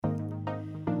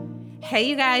Hey,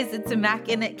 you guys, it's Mac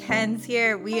and Kenz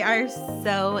here. We are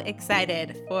so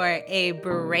excited for a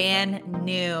brand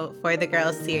new For the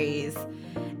Girls series,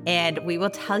 and we will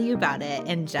tell you about it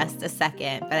in just a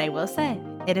second. But I will say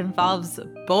it involves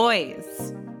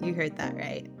boys. You heard that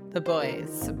right. The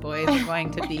boys. Boys are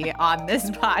going to be on this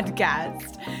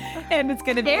podcast, and it's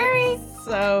going to be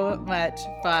so much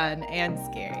fun and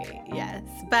scary. Yes.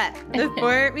 But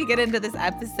before we get into this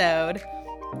episode,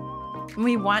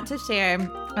 we want to share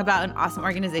about an awesome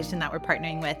organization that we're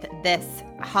partnering with this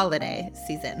holiday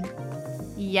season.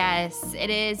 Yes, it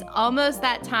is almost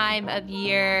that time of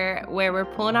year where we're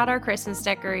pulling out our Christmas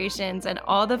decorations and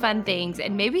all the fun things.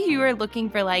 And maybe you are looking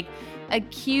for like a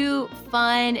cute,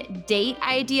 fun date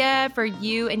idea for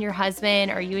you and your husband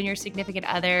or you and your significant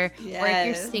other. Yes. Or if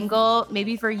you're single,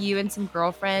 maybe for you and some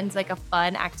girlfriends, like a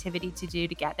fun activity to do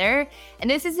together. And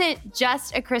this isn't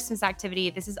just a Christmas activity.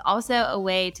 This is also a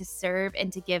way to serve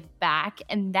and to give back.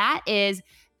 And that is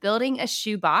building a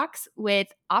shoebox with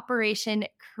Operation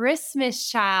Christmas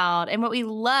Child. And what we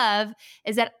love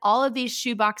is that all of these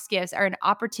shoebox gifts are an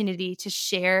opportunity to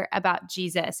share about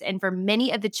Jesus. And for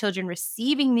many of the children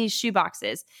receiving these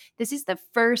shoeboxes, this is the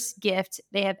first gift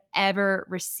they have ever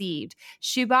received.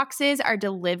 Shoeboxes are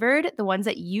delivered, the ones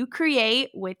that you create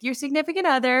with your significant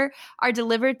other are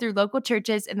delivered through local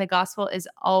churches, and the gospel is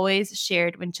always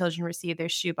shared when children receive their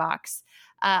shoebox.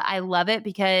 I love it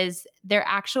because their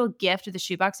actual gift of the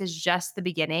shoebox is just the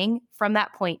beginning. From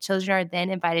that point, children are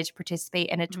then invited to participate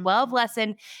in a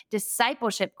 12-lesson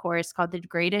discipleship course called The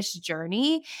Greatest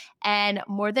Journey. And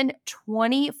more than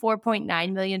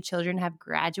 24.9 million children have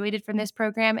graduated from this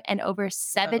program, and over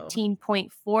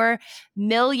 17.4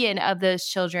 million of those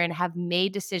children have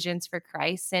made decisions for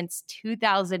Christ since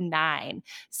 2009.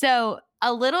 So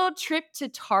a little trip to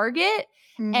Target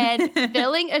and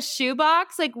filling a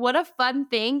shoebox, like what a fun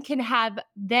thing, can have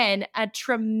then a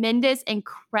tremendous,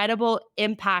 incredible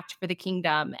impact for the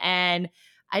kingdom. And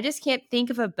I just can't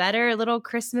think of a better little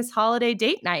Christmas holiday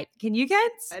date night. Can you,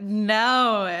 Kenz?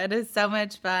 No, it is so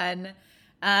much fun.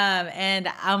 And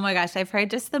oh my gosh, I've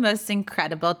heard just the most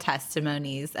incredible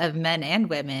testimonies of men and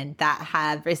women that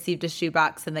have received a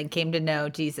shoebox and then came to know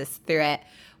Jesus through it.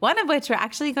 One of which we're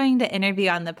actually going to interview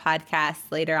on the podcast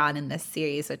later on in this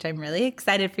series, which I'm really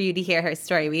excited for you to hear her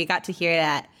story. We got to hear it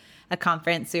at a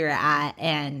conference we were at,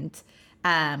 and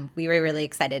we were really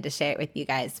excited to share it with you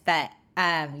guys. But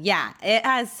yeah, it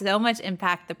has so much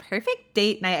impact. The perfect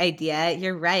date night idea.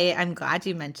 You're right. I'm glad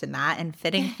you mentioned that, and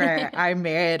fitting for our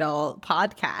marital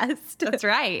podcast. That's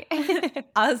right.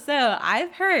 Also, I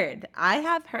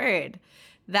have heard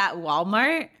that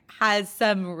Walmart has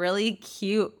some really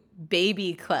cute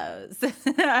baby clothes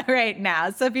right now.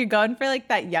 So if you're going for like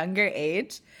that younger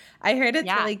age, I heard it's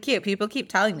really cute. People keep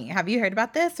telling me. Have you heard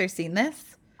about this or seen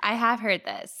this? I have heard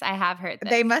this.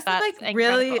 They must have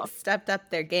really stepped up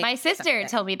their game. My sister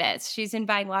told me this. She's been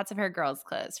buying lots of her girls'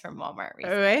 clothes from Walmart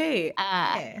recently. Right.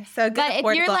 Okay. So a good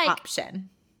affordable option.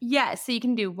 Yeah, so you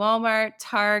can do Walmart,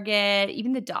 Target,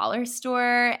 even the dollar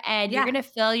store, and you're going to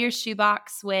fill your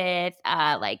shoebox with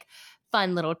like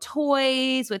fun little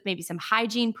toys, with maybe some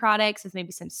hygiene products, with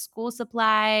maybe some school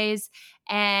supplies.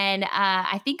 And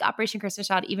I think Operation Christmas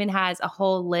Child even has a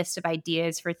whole list of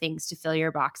ideas for things to fill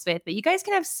your box with. But you guys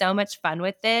can have so much fun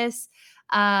with this.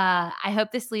 I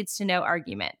hope this leads to no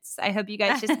arguments. I hope you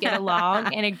guys just get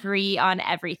along and agree on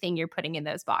everything you're putting in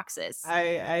those boxes.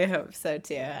 I hope so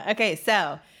too. Okay,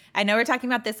 so I know we're talking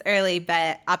about this early,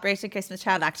 but Operation Christmas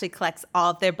Child actually collects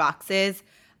all of their boxes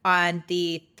on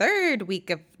the third week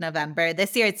of November.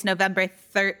 This year, it's November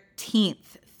 13th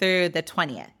through the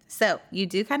 20th. So you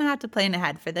do kind of have to plan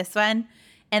ahead for this one.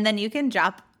 And then you can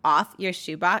drop off your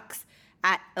shoebox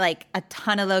at like a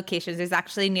ton of locations. There's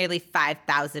actually nearly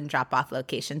 5,000 drop-off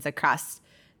locations across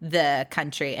the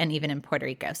country and even in Puerto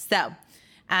Rico. So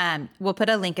we'll put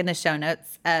a link in the show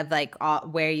notes of like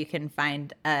where you can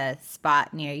find a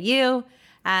spot near you.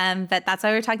 But that's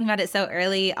why we're talking about it so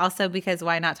early. Also, because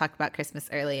why not talk about Christmas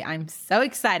early? I'm so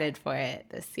excited for it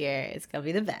this year. It's going to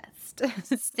be the best.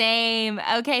 Same.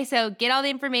 Okay, so get all the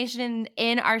information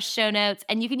in our show notes,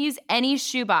 and you can use any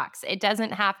shoebox. It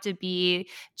doesn't have to be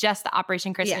just the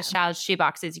Operation Christmas Child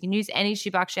shoeboxes. You can use any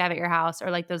shoebox you have at your house, or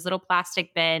like those little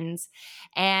plastic bins.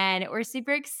 And we're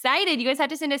super excited. You guys have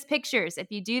to send us pictures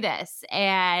if you do this.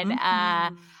 And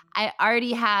I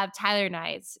already have Tyler and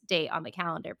I's date on the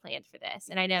calendar planned for this.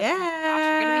 And I know Josh,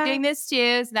 we're going to be doing this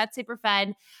too. So that's super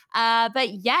fun. But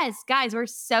yes, guys, we're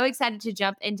so excited to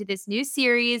jump into this new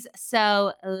series.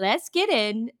 So let's get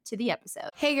into the episode.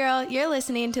 Hey girl, you're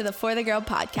listening to the For the Girl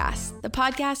podcast, the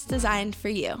podcast designed for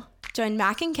you. Join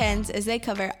Mac and Kenz as they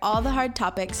cover all the hard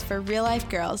topics for real life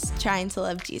girls trying to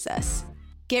love Jesus.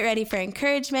 Get ready for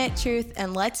encouragement, truth,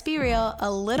 and let's be real,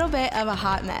 a little bit of a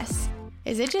hot mess.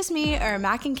 Is it just me, or are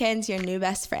Mac and Kenz your new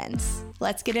best friends?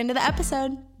 Let's get into the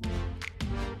episode.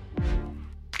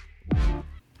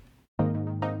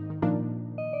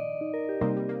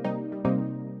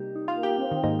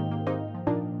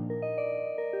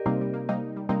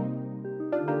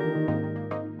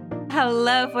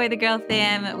 Hello, For the Girl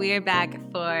fam. We are back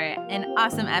for an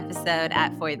awesome episode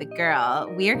at For the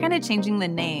Girl. We are kind of changing the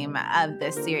name of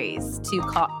this series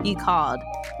to be called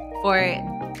For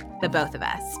the Both of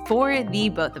Us. For the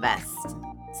Both of Us.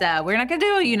 So we're not going to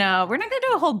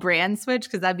do a whole brand switch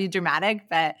because that'd be dramatic,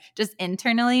 but just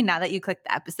internally, now that you click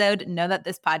the episode, know that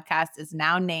this podcast is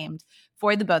now named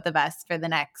For the Both of Us for the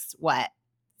next,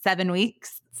 7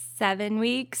 weeks? 7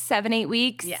 weeks, 8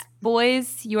 weeks. Yeah.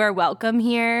 Boys, you are welcome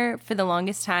here. For the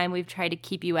longest time, we've tried to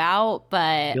keep you out,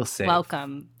 but Feel safe.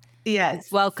 welcome.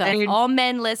 Yes. Welcome. All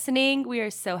men listening, we are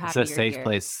so happy It's a you're safe here.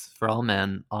 place for all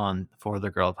men on For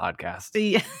the Girl podcast.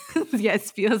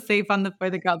 Yes, feel safe on the For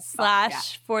the Girl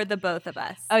 / for the both of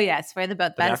us. Oh, yes, For the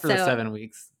Both of But Us. after the 7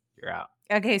 weeks, you're out.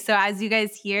 Okay, so as you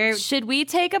guys hear, Should we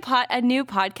take a new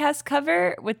podcast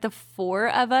cover with the 4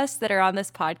 of us that are on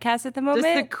this podcast at the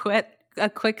moment? just a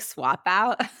quick swap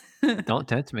out. Don't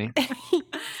tempt me.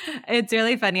 It's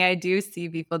really funny. I do see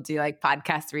people do like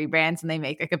podcast rebrands and they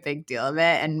make like a big deal of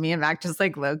it. And me and Mac just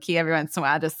like low key every once in a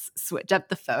while just switch up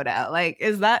the photo. Like,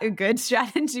 is that a good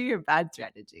strategy or bad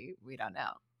strategy? We don't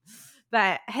know.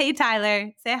 But hey,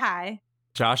 Tyler, say hi.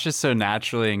 Josh is so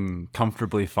naturally and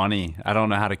comfortably funny. I don't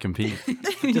know how to compete.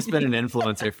 Just been an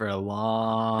influencer for a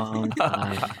long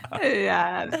time.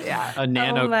 Yeah. A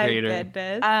nano Oh my creator.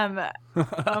 goodness.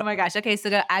 Oh my gosh. Okay,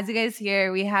 so as you guys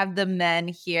hear, we have the men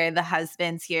here, the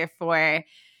husbands here for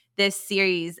this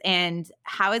series and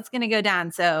how it's going to go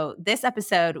down. So this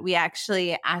episode, we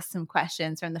actually asked some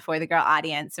questions from the For the Girl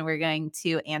audience, and we're going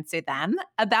to answer them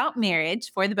about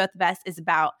marriage. For the Both of Us is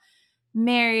about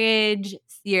marriage,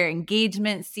 your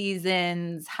engagement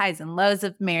seasons, highs and lows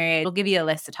of marriage. We'll give you a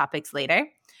list of topics later.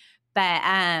 But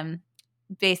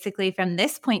basically from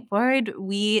this point forward,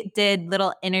 we did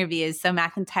little interviews. So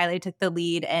Mac and Tyler took the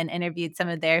lead and interviewed some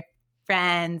of their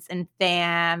friends and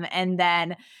fam. And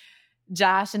then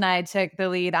Josh and I took the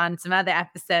lead on some other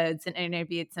episodes and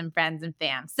interviewed some friends and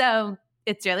fam. So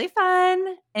it's really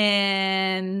fun.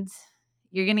 And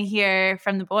you're going to hear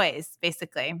from the boys,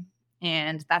 basically.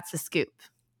 And that's the scoop.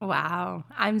 Wow.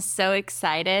 I'm so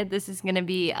excited. This is going to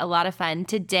be a lot of fun.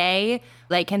 Today,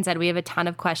 like Ken said, we have a ton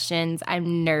of questions.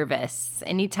 I'm nervous.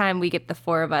 Anytime we get the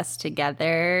 4 of us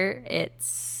together,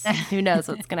 it's who knows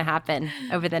what's going to happen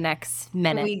over the next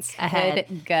minutes ahead.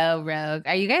 Could go rogue.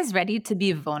 Are you guys ready to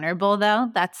be vulnerable, though?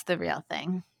 That's the real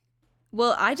thing.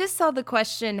 Well, I just saw the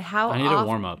question, I need a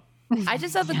warm up. I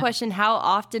just saw the question, how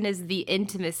often is the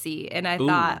intimacy? And I Ooh.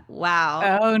 thought,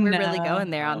 wow, Oh, we're no. really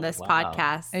going there on Oh, this wow.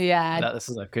 podcast. Yeah. This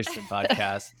is a Christian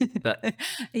podcast.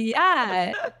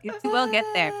 Yeah. We'll get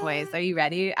there, boys. Are you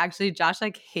ready? Actually, Josh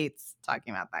hates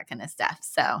talking about that kind of stuff.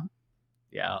 So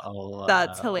Yeah, I'll,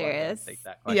 That's I'll hilarious. take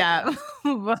that question. yeah.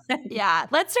 Yeah,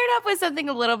 let's start off with something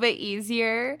a little bit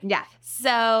easier. Yeah.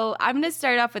 So I'm going to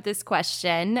start off with this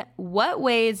question. What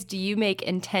ways do you make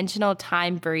intentional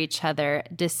time for each other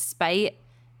despite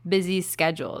busy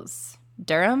schedules?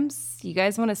 Durham's, you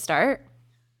guys want to start?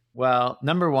 Well,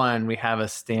 number one, we have a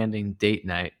standing date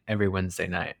night every Wednesday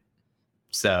night.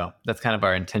 So that's kind of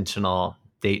our intentional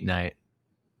date night.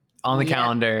 On the Yeah.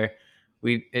 calendar,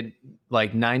 it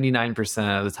like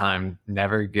 99% of the time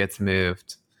never gets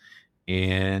moved.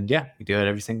 And yeah, we do it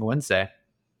every single Wednesday.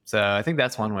 So I think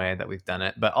that's one way that we've done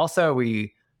it. But also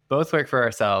we both work for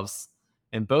ourselves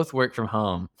and both work from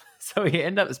home. So we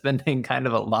end up spending kind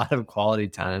of a lot of quality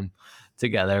time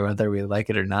together, whether we like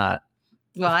it or not.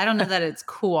 Well, I don't know that it's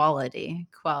quality.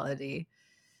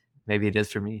 Maybe it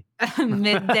is for me.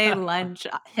 Midday lunch,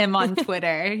 him on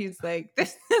Twitter. He's like,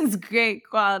 this is great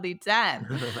quality time.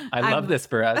 I love this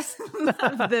for us.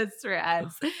 Love this for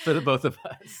us. For the both of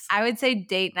us. I would say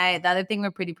date night. The other thing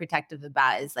we're pretty protective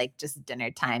about is like just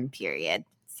dinner time period.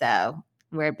 So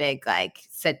we're big like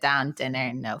sit down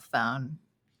dinner, no phone.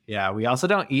 Yeah, we also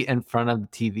don't eat in front of the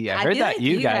TV. I heard feel that like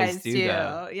you guys do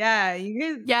though. Yeah,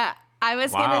 you guys. Yeah, I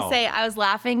was going Wow. to say, I was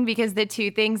laughing because the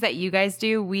 2 things that you guys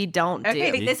do, we don't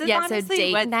Okay, do. this is Yeah, so honestly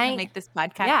date what's night- gonna make this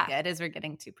podcast Yeah. good is we're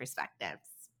getting 2 perspectives.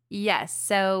 Yes.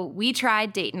 So we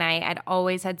tried date night. I'd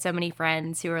always had so many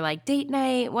friends who were like, date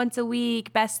night once a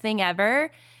week, best thing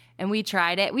ever. And we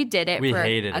tried it. We did it We for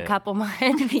hated a it. couple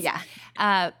months. Yeah.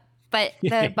 But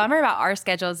the bummer about our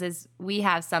schedules is we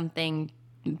have something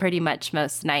pretty much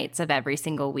most nights of every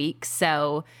single week.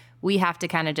 So we have to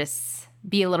kind of just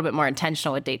be a little bit more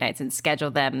intentional with date nights and schedule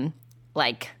them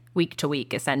like week to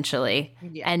week, essentially.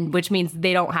 Yeah. And which means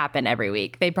they don't happen every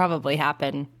week. They probably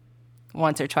happen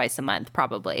once or twice a month,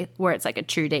 probably, where it's like a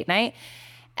true date night.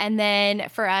 And then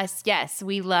for us, yes,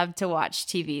 we love to watch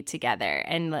TV together.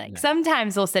 And like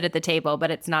sometimes we'll sit at the table, but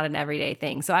it's not an everyday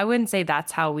thing. So I wouldn't say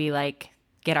that's how we like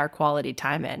get our quality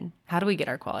time in. How do we get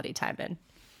our quality time in?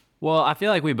 Well, I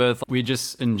feel like we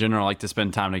just in general like to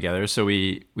spend time together. So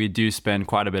we do spend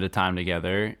quite a bit of time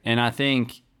together. And I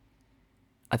think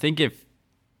if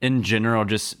in general,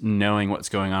 just knowing what's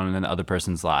going on in the other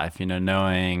person's life,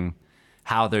 knowing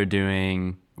how they're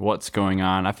doing, what's going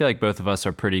on. I feel like both of us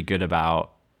are pretty good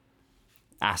about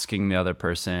asking the other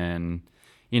person.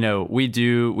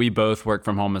 We both work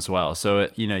from home as well. So,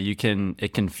 it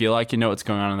can feel like what's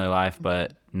going on in their life,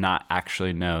 but not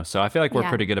actually know. So I feel like we're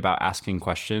pretty good about asking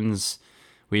questions.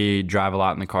 We drive a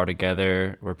lot in the car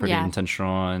together. We're pretty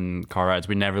intentional on car rides.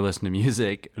 We never listen to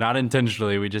music, not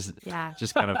intentionally. We just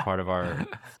kind of part of our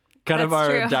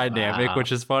true. dynamic, Wow.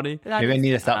 which is funny. Maybe I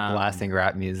need to stop blasting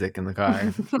rap music in the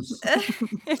car.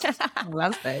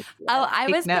 Love it. Oh, I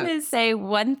Take was going to notes. say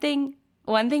one thing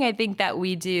I think that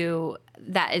we do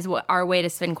that is what our way to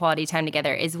spend quality time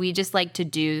together is we just like to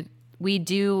do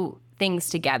things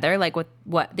together, like with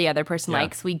what the other person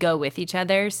likes. We go with each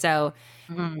other. So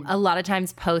a lot of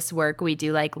times post work, we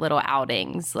do like little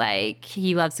outings. Like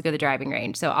he loves to go to the driving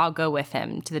range. So I'll go with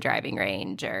him to the driving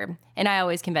range and I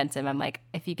always convince him. I'm like,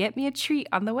 if you get me a treat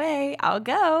on the way, I'll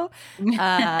go.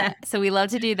 So we love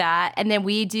to do that. And then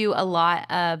we do a lot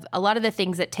of the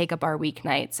things that take up our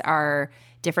weeknights are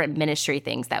different ministry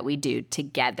things that we do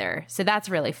together. So that's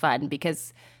really fun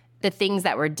because the things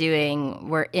that we're doing,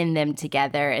 we're in them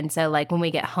together. And so like when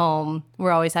we get home, we're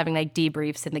always having like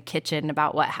debriefs in the kitchen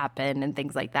about what happened and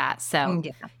things like that. So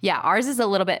ours is a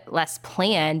little bit less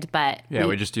planned, but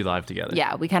we just do live together.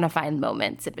 Yeah, we kind of find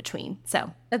moments in between.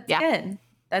 So That's good.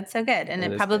 That's so good. And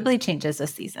it probably changes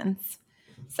with seasons.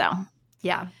 So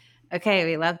yeah. okay,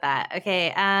 we love that.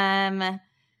 Okay,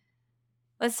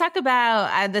 let's talk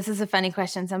about this is a funny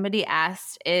question. Somebody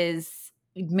asked, is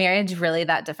marriage really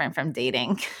that different from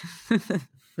dating?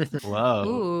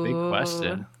 Whoa, big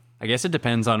question. I guess it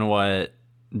depends on what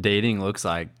dating looks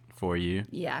like for you.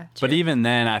 Yeah. But even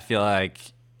then, I feel like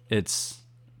it's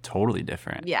totally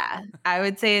different. Yeah, I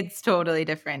would say it's totally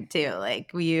different too.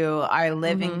 Like you are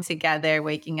living together,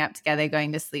 waking up together,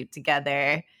 going to sleep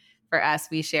together. For us,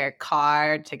 we share a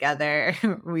car together.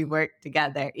 We work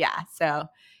together. Yeah. So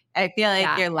I feel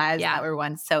like your lives that were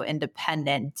once so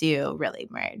independent do really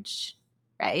merge,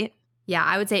 right? Yeah,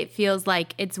 I would say it feels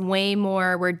like it's way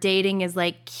more where dating is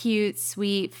like cute,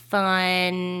 sweet,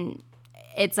 fun.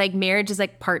 It's like marriage is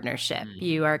like partnership.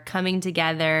 You are coming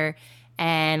together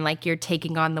and like you're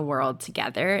taking on the world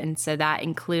together. And so that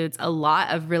includes a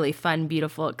lot of really fun,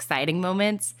 beautiful, exciting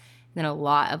moments. And a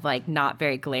lot of like not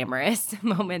very glamorous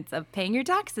moments of paying your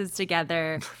taxes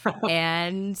together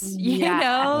and,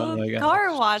 Oh my gosh.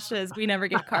 car washes. We never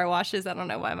get car washes. I don't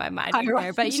know why my mind went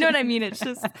there, but you know what I mean? It's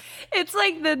just, it's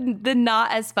like the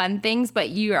not as fun things, but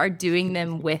you are doing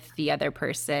them with the other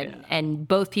person and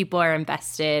both people are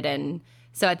invested. And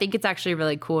so I think it's actually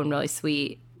really cool and really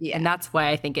sweet. Yeah. And that's why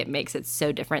I think it makes it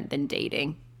so different than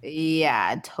dating.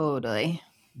 Yeah, totally.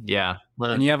 Yeah.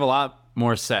 And you have a lot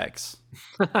more sex.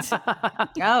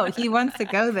 Oh, he wants to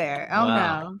go there. Oh,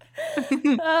 Wow.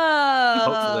 no.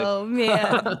 Oh,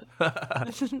 man.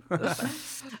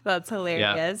 That's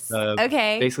hilarious.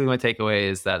 Okay. Basically, my takeaway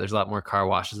is that there's a lot more car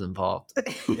washes involved.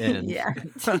 And Yeah.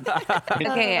 Okay,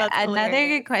 That's another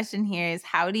hilarious. good question here is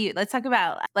let's talk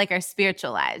about like our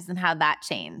spiritual lives and how that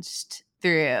changed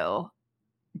through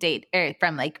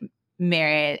from like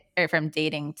marriage or from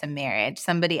dating to marriage.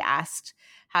 Somebody asked,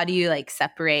 how do you like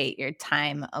separate your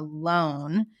time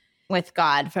alone with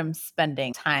God from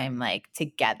spending time like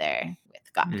together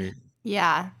with God?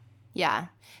 Yeah. Yeah.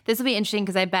 This will be interesting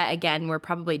because I bet, again, we're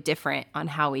probably different on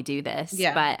how we do this.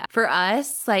 Yeah. But for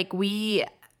us, like I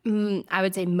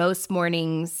would say most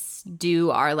mornings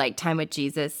do our like time with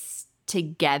Jesus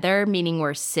together, meaning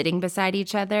we're sitting beside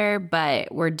each other,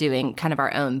 but we're doing kind of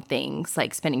our own things,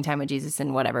 like spending time with Jesus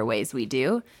in whatever ways we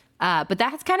do. But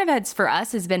that's kind of for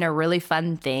us has been a really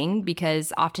fun thing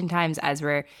because oftentimes as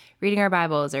we're reading our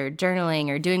Bibles or journaling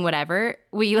or doing whatever,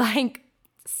 we like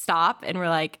stop and we're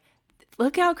like,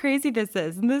 look how crazy this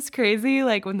is. Isn't this crazy?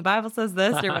 Like when the Bible says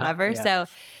this or whatever. So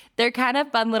they're kind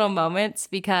of fun little moments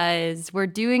because we're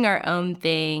doing our own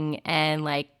thing and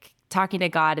like talking to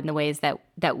God in the ways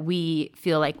that we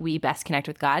feel like we best connect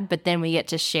with God. But then we get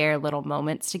to share little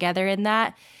moments together in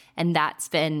that. And that's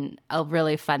been a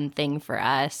really fun thing for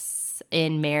us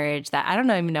in marriage that I don't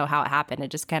even know how it happened.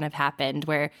 It just kind of happened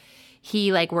where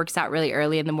he like works out really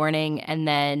early in the morning and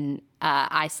then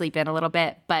I sleep in a little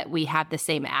bit, but we have the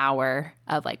same hour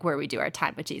of like where we do our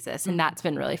time with Jesus. And that's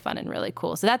been really fun and really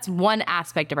cool. So that's one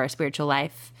aspect of our spiritual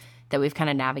life that we've kind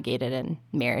of navigated in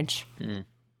marriage.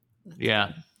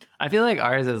 Yeah. I feel like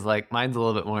ours is like, mine's a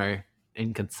little bit more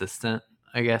inconsistent,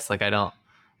 I guess. Like a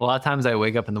lot of times I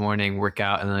wake up in the morning, work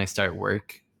out, and then I start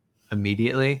work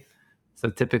immediately. So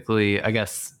typically, I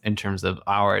guess in terms of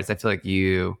hours, I feel like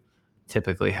you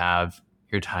typically have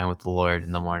your time with the Lord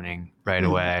in the morning right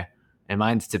away. And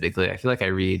mine's typically, I feel like I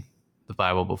read the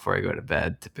Bible before I go to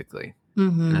bed typically.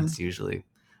 And that's usually,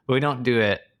 but we don't do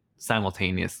it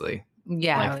simultaneously.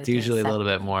 Yeah. Like it's usually a little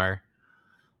bit more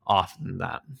often than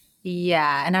that.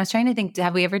 Yeah. And I was trying to think,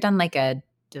 have we ever done like a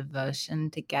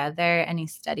devotion together? Any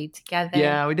study together?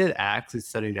 Yeah, we did Acts. We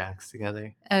studied Acts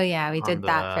together. Oh yeah, we did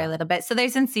that for a little bit. So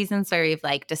there's been seasons where we've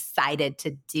like decided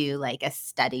to do like a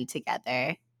study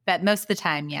together. But most of the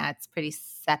time, yeah, it's pretty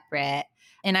separate.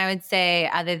 And I would say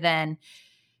other than,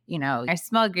 our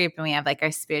small group and we have like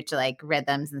our spiritual like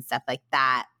rhythms and stuff like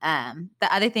that.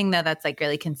 The other thing though that's like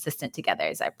really consistent together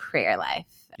is our prayer life.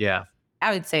 Yeah.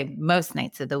 I would say most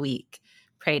nights of the week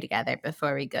pray together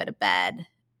before we go to bed.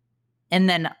 And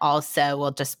then also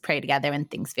we'll just pray together when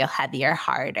things feel heavy or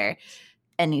hard or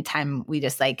anytime we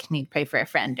just like need to pray for a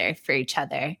friend or for each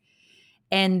other.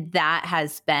 And that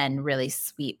has been really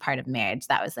sweet part of marriage.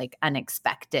 That was like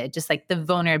unexpected, just like the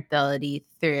vulnerability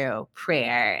through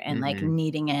prayer and like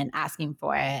needing it and asking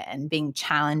for it and being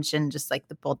challenged and just like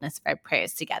the boldness of our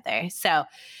prayers together. So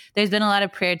there's been a lot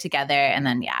of prayer together. And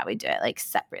then, yeah, we do it like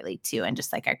separately too and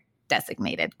just like our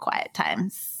designated quiet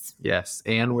times. Yes.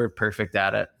 And we're perfect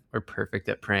at it. We're perfect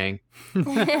at praying.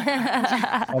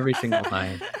 Every single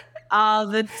night. All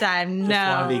the time.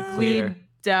 Just want to be clear. We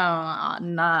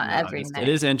don't. Not every night. It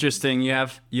is interesting. You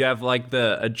have like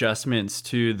the adjustments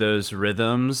to those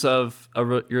rhythms of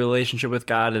your relationship with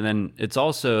God, and then it's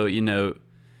also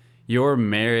your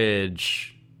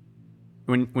marriage.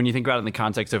 When you think about it in the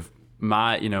context of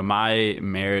my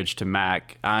marriage to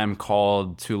Mac, I'm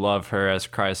called to love her as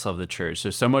Christ loved the church.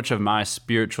 So much of my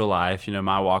spiritual life,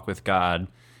 my walk with God,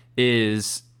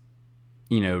 is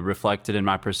reflected in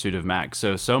my pursuit of Mac.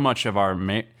 So much of our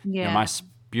my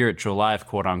spiritual life,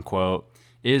 quote unquote,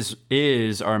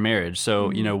 is our marriage.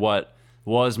 So what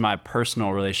was my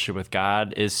personal relationship with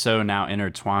God is so now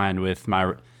intertwined with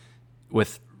my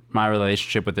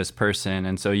relationship with this person.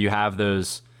 And so you have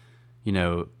those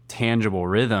tangible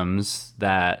rhythms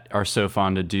that are so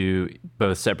fun to do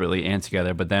both separately and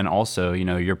together, but then also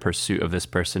your pursuit of this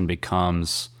person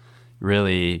becomes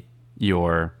really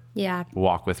your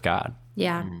walk with God.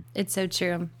 Yeah, it's so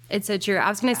true. It's so true. I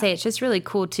was going to say, it's just really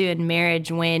cool too in marriage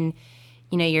when,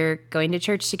 you're going to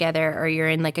church together or you're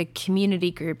in like a community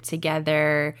group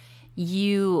together,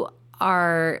 you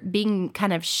are being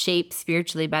kind of shaped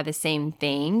spiritually by the same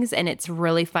things. And it's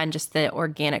really fun, just the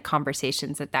organic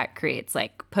conversations that creates,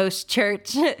 like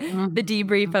post-church, the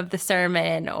debrief of the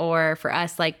sermon, or for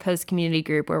us, like post-community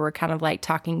group where we're kind of like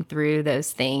talking through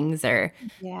those things, or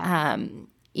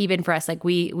even for us, like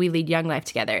we lead Young Life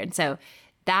together. And so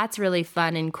that's really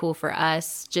fun and cool for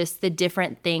us, just the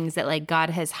different things that like God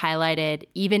has highlighted,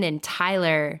 even in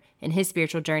Tyler in his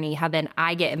spiritual journey, how then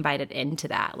I get invited into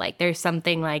that. Like there's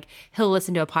something like he'll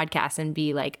listen to a podcast and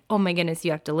be like, oh my goodness, you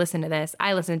have to listen to this.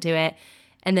 I listen to it.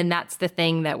 And then that's the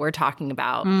thing that we're talking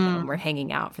about when we're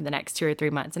hanging out for the next 2 or 3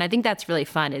 months. And I think that's really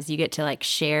fun, is you get to like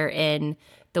share in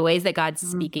the ways that God's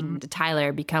speaking to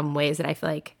Tyler become ways that I feel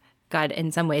like God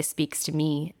in some ways speaks to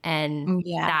me. And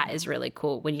that is really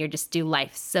cool. When you just do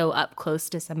life so up close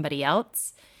to somebody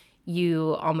else,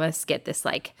 you almost get this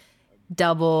like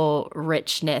double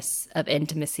richness of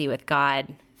intimacy with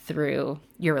God through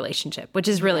your relationship, which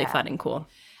is really fun and cool.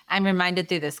 I'm reminded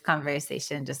through this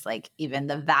conversation, just like even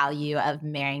the value of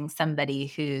marrying somebody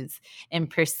who's in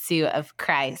pursuit of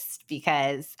Christ,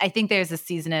 because I think there's a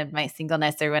season of my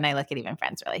singleness, or when I look at even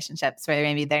friends' relationships, where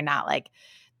maybe they're not like,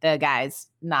 the guy's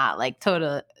not like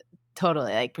totally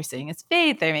like pursuing his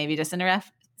faith, or maybe just in a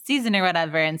rough season or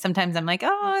whatever. And sometimes I'm like,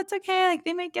 oh, it's okay. Like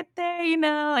they might get there,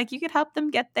 like you could help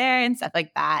them get there and stuff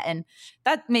like that. And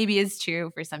that maybe is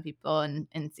true for some people in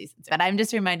seasons. But I'm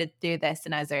just reminded through this,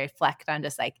 and as I reflect on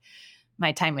just like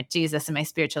my time with Jesus and my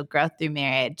spiritual growth through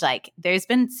marriage, like there's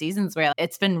been seasons where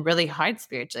it's been really hard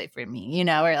spiritually for me,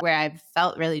 where I've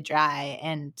felt really dry,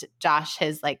 and Josh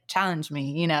has like challenged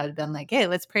me, been like, hey,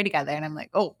 let's pray together. And I'm like,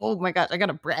 oh my gosh, I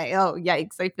gotta pray. Oh,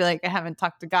 yikes. I feel like I haven't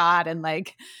talked to God, and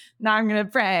like, now I'm going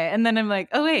to pray. And then I'm like,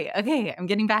 oh wait, okay, I'm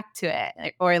getting back to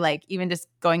it. Or like even just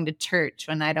going to church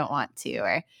when I don't want to,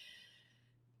 or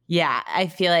I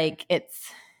feel like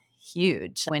it's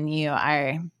huge when you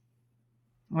are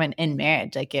when in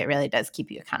marriage, like it really does keep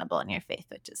you accountable in your faith,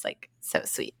 which is like so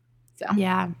sweet. So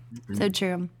Yeah, so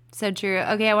true. So true.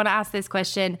 Okay, I want to ask this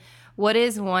question. What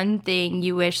is one thing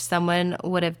you wish someone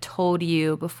would have told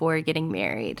you before getting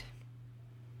married?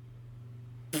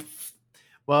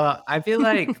 Well, I feel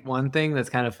like one thing that's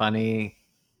kind of funny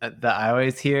that I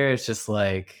always hear is just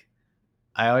like,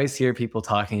 I always hear people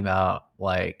talking about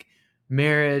like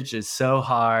marriage is so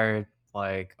hard.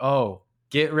 Like, oh,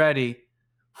 get ready.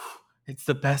 It's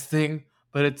the best thing,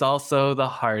 but it's also the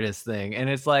hardest thing. And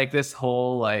it's like this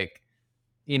whole like,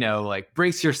 like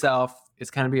brace yourself. It's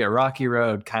going to be a rocky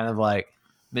road kind of like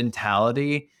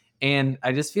mentality. And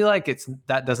I just feel like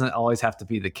that doesn't always have to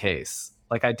be the case.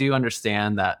 Like I do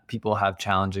understand that people have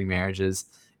challenging marriages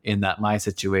in that my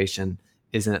situation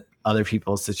isn't other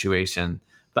people's situation.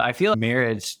 But I feel like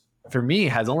marriage for me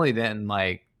has only been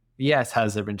like, yes,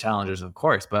 has there been challenges, of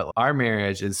course, but our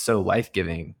marriage is so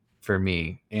life-giving for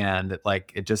me. And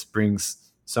like, it just brings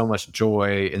so much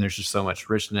joy and there's just so much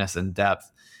richness and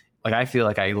depth. Like, I feel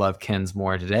like I love Kenz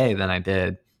more today than I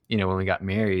did, when we got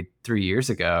married 3 years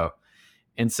ago.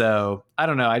 And so I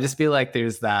don't know. I just feel like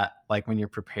there's that, like when you're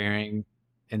preparing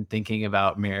and thinking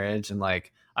about marriage and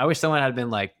like, I wish someone had been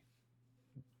like,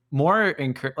 more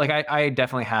like I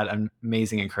definitely had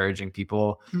amazing encouraging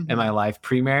people in my life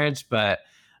pre-marriage, but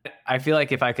I feel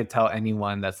like if I could tell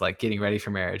anyone that's like getting ready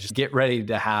for marriage, just get ready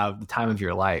to have the time of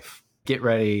your life, get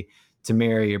ready to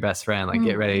marry your best friend, like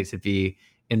get ready to be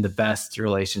in the best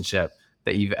relationship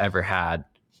that you've ever had.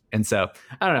 And so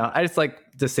I don't know, I just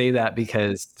like to say that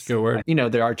because good word.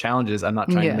 There are challenges. I'm not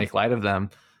trying to make light of them,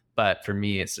 but for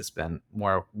me it's just been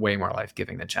way more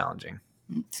life-giving than challenging.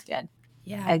 It's good.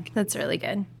 Yeah, that's really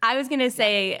good. I was going to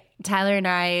say, Tyler and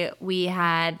I, we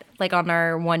had like on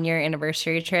our 1-year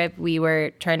anniversary trip, we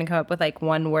were trying to come up with like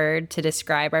one word to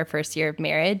describe our first year of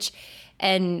marriage.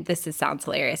 And sounds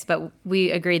hilarious, but we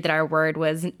agreed that our word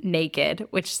was naked,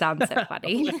 which sounds so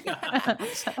funny.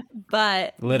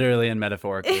 But literally and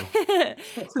metaphorically.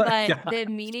 But the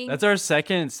meaning. That's our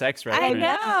second sex reference.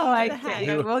 I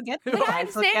know. We'll get to that.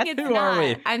 I'm saying it's Who are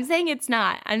we? not. I'm saying it's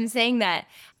not. I'm saying that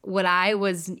what I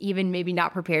was even maybe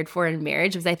not prepared for in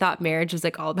marriage was I thought marriage was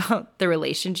like all about the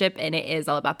relationship, and it is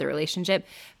all about the relationship.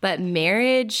 But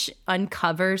marriage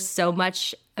uncovers so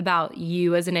much about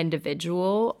you as an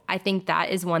individual. I think that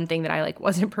is one thing that I like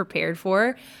wasn't prepared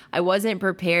for. I wasn't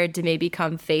prepared to maybe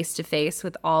come face to face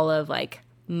with all of like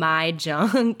my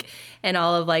junk and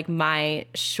all of like my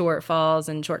shortfalls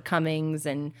and shortcomings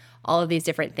and all of these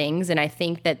different things. And I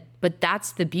think but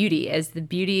that's the beauty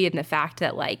in the fact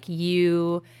that like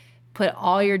you put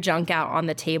all your junk out on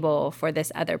the table for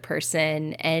this other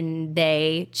person and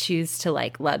they choose to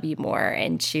like love you more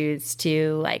and choose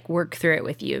to like work through it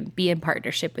with you, be in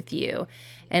partnership with you.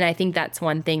 And I think that's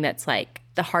one thing that's like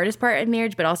the hardest part of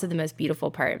marriage, but also the most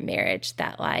beautiful part of marriage,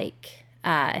 that like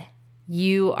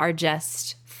you are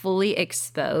just fully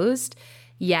exposed,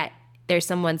 yet there's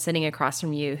someone sitting across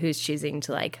from you who's choosing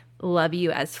to like love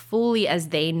you as fully as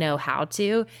they know how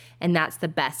to. And that's the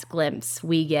best glimpse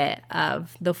we get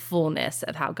of the fullness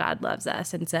of how God loves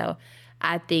us. And so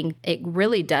I think it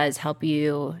really does help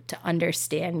you to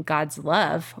understand God's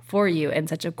love for you in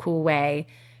such a cool way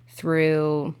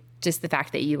through just the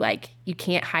fact that you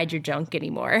can't hide your junk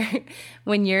anymore.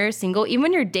 When you're single, even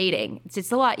when you're dating,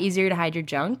 it's a lot easier to hide your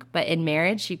junk, but in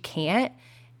marriage you can't.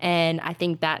 And I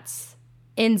think that's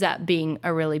ends up being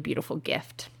a really beautiful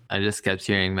gift. I just kept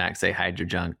hearing Max say hide your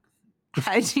junk.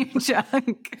 Hide your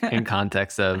junk. In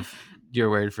context of your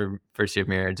word for first year of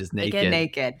marriage is naked.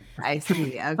 Naked. I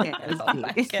see. Okay. Oh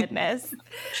my goodness.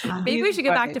 Maybe we should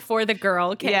go back to For the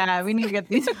Girl. Okay. Yeah, we need to get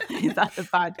these boys off the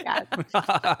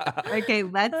podcast. Okay,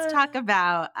 let's talk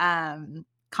about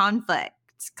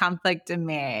conflict in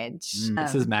marriage.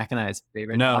 This is Mac and I's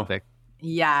favorite No. topic.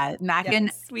 Yeah,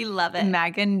 We love it.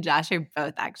 Mac and Josh are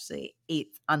both actually 8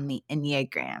 on the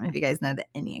Enneagram, if you guys know the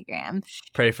Enneagram.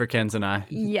 Pray for Kenz and I.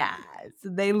 Yeah, so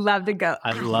they love to go.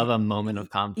 I love a moment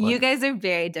of conflict. You guys are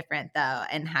very different, though,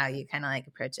 and how you kind of like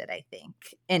approach it, I think.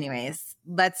 Anyways,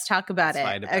 let's talk about Let's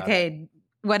fight it. about Okay,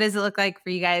 what does it look like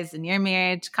for you guys in your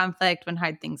marriage? Conflict, when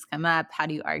hard things come up, how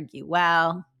do you argue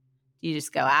well? Do you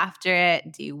just go after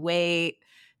it? Do you wait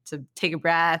to take a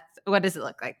breath? What does it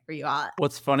look like for you all?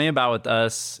 What's funny about with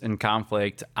us in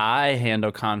conflict, I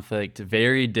handle conflict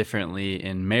very differently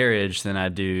in marriage than I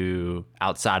do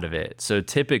outside of it. So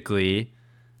typically,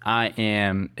 I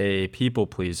am a people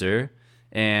pleaser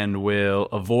and will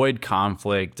avoid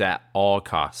conflict at all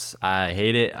costs. I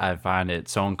hate it. I find it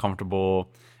so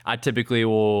uncomfortable. I typically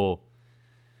will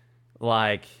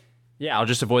I'll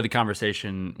just avoid the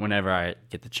conversation whenever I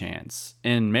get the chance.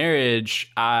 In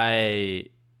marriage, I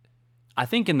I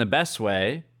think in the best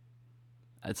way,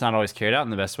 it's not always carried out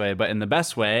in the best way, but in the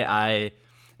best way, I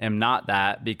am not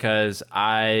that because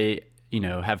I,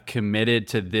 have committed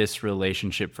to this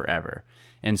relationship forever.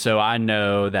 And so I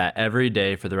know that every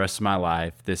day for the rest of my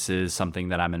life, this is something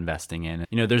that I'm investing in.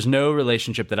 There's no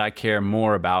relationship that I care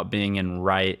more about being in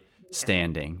right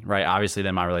standing, right? Obviously,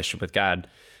 than my relationship with God.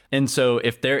 And so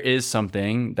if there is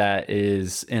something that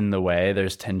is in the way,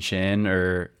 there's tension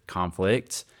or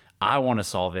conflict, I want to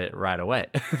solve it right away.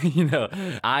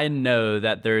 I know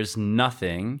that there's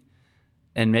nothing,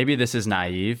 and maybe this is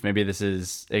naive, maybe this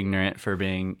is ignorant for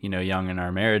being, young in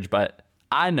our marriage, but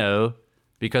I know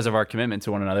because of our commitment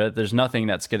to one another, that there's nothing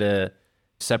that's going to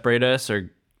separate us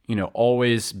or,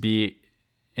 always be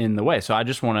in the way. So I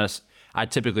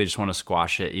typically just want to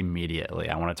squash it immediately.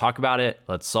 I want to talk about it.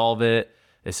 Let's solve it.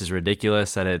 This is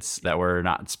ridiculous that we're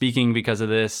not speaking because of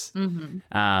this.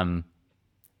 Mm-hmm.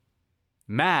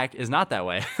 Mac is not that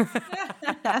way.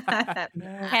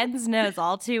 Kenz knows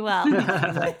all too well.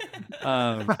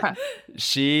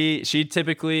 She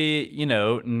typically,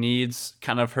 needs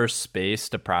kind of her space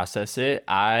to process it.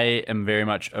 I am very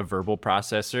much a verbal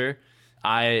processor.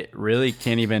 I really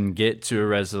can't even get to a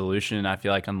resolution, I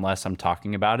feel like, unless I'm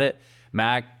talking about it.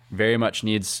 Mac very much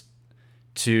needs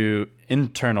to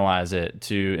internalize it,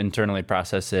 to internally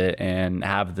process it and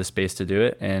have the space to do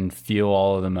it and feel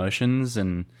all of the emotions.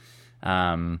 And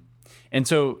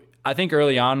so I think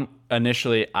early on,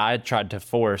 initially, I tried to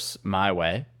force my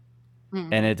way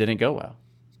and it didn't go well.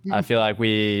 I feel like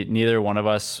neither one of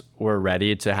us were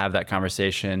ready to have that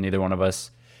conversation. Neither one of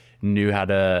us knew how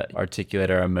to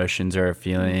articulate our emotions or our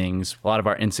feelings. A lot of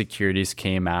our insecurities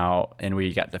came out and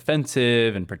we got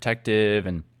defensive and protective.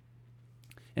 And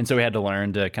so we had to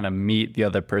learn to kind of meet the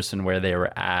other person where they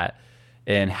were at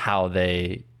and how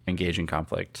they engage in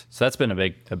conflict. So that's been a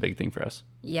big thing for us.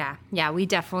 Yeah, we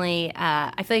definitely,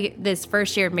 I feel like this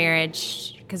first year of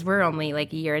marriage, because we're only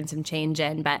like a year and some change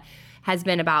in, but has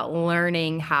been about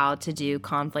learning how to do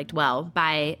conflict well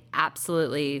by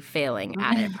absolutely failing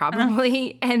at it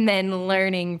probably, and then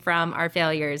learning from our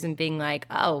failures and being like,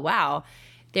 oh, wow,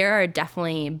 there are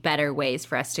definitely better ways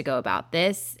for us to go about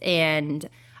this. And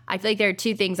I feel like there are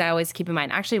two things I always keep in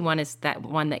mind. Actually, one is that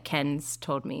one that Kenz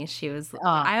told me. She was,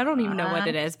 I don't even know what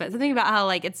it is, but something about how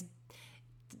like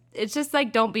it's just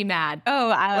like, don't be mad.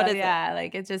 What is it?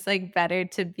 Like it's just like better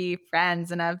to be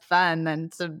friends and have fun than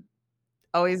to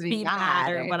always be mad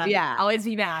or whatever. Always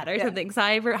be mad or something. So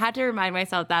I had to remind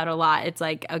myself that a lot. It's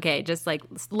like, okay, just like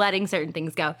letting certain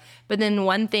things go. But then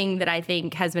one thing that I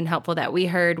think has been helpful that we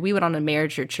went on a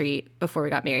marriage retreat before we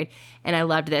got married. And I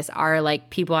loved this. Our like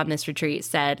people on this retreat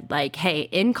said like, hey,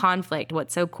 in conflict,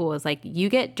 what's so cool is like you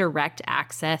get direct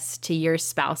access to your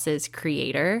spouse's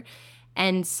creator.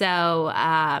 And so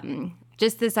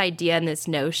just this idea and this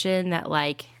notion that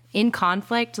like in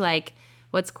conflict, like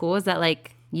what's cool is that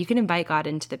like you can invite God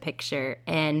into the picture.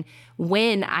 And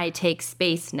when I take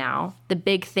space now, the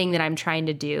big thing that I'm trying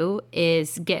to do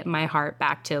is get my heart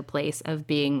back to a place of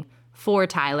being for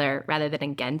Tyler rather than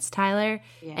against Tyler,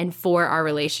 and for our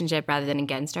relationship rather than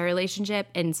against our relationship.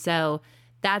 And so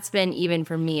that's been, even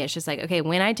for me, it's just like, okay,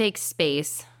 when I take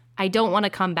space, I don't want to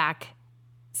come back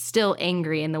still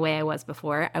angry in the way I was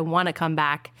before. I want to come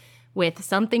back with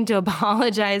something to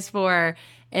apologize for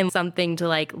and something to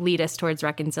like lead us towards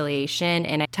reconciliation.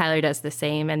 And Tyler does the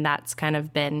same. And that's kind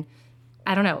of been,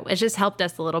 I don't know, it's just helped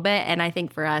us a little bit. And I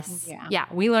think for us,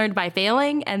 we learned by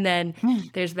failing. And then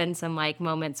there's been some like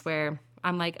moments where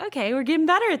I'm like, okay, we're getting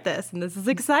better at this and this is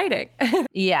exciting.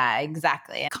 Yeah,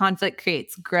 exactly. Conflict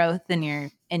creates growth in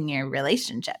your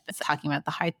relationship. It's talking about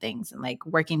the hard things and like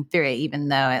working through it, even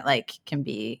though it like can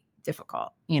be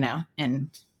difficult, and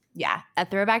yeah. A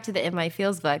throwback to the In My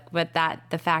Feels book, but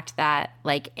the fact that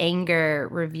like anger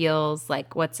reveals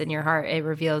like what's in your heart, it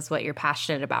reveals what you're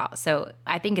passionate about. So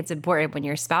I think it's important when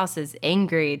your spouse is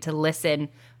angry to listen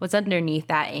what's underneath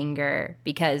that anger,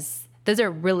 because those are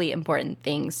really important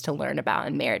things to learn about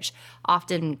in marriage.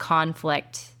 Often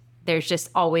conflict, there's just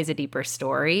always a deeper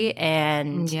story.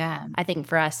 And I think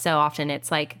for us, so often it's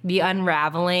like the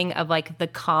unraveling of like the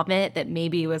comet that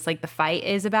maybe was like the fight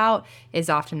is about is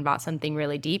often about something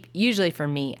really deep. Usually for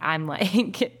me, I'm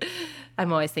like,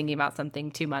 I'm always thinking about something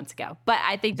 2 months ago. But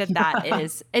I think that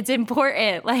is, it's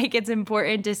important. Like it's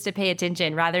important just to pay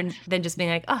attention rather than just being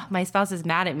like, oh, my spouse is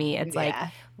mad at me. It's like,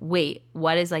 wait,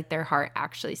 what is like their heart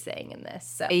actually saying in this?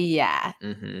 So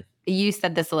You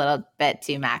said this a little bit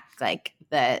too, Mac, like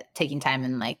the taking time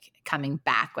and like coming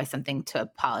back with something to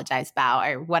apologize about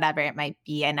or whatever it might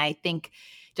be. And I think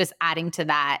just adding to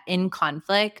that in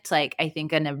conflict, like I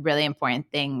think a really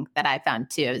important thing that I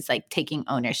found too is like taking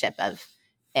ownership of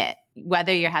it.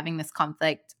 whether you're having this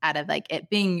conflict out of like it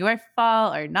being your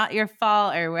fault or not your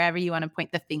fault or wherever you want to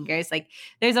point the fingers, like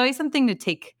there's always something to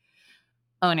take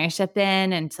ownership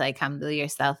in and to like humble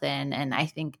yourself in. And I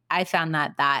think I found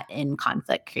that in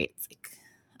conflict creates like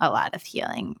a lot of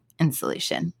healing and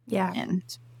solution. Yeah. And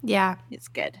Yeah. it's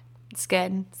good. It's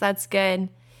good. So that's good.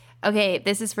 Okay,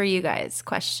 this is for you guys.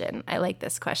 Question. I like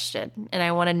this question. And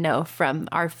I want to know from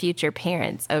our future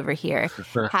parents over here.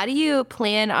 How do you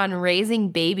plan on raising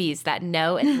babies that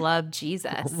know and love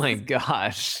Jesus? Oh my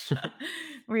gosh.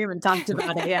 We haven't talked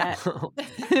about it yet.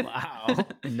 Wow.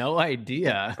 No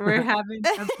idea. We're having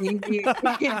a baby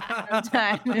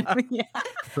time.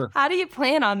 How do you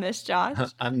plan on this, Josh?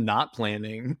 I'm not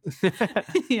planning.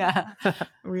 Yeah.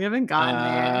 We haven't gotten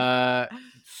there.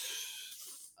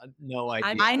 No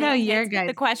idea. I know your guys.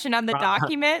 The question on the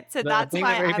document, so The that's thing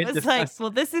why that we've I been was like, discussing-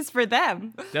 well, this is for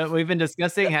them. That we've been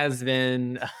discussing has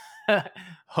been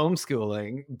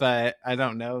homeschooling, but I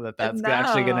don't know that that's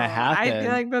actually going to happen. I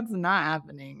feel like that's not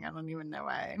happening. I don't even know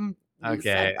why.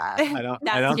 Okay. I don't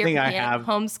That's your think I plan, have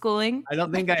homeschooling. I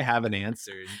don't think I have an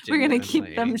answer. We're going to keep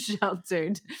them genuinely.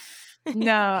 sheltered.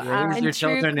 No, Raise in your true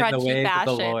children in the crutchy ways of the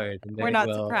fashion. Lord. And We're they not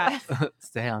will surprised.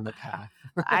 stay on the path.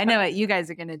 I know what you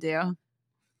guys are going to do.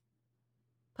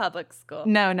 Public school.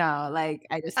 No, like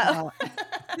I just know.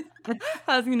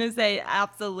 I was going to say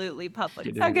absolutely public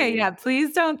You school. didn't. Okay, yeah,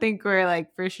 please don't think we're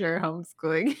like for sure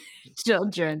homeschooling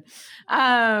children.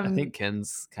 I think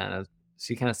Ken's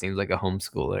she kind of seems like a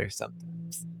homeschooler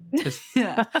sometimes.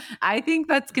 yeah. I think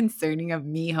that's concerning of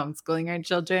me homeschooling our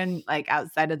children, like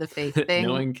outside of the faith thing.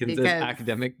 Knowing Ken's because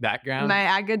academic background. my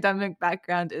academic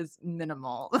background is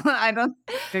minimal. I don't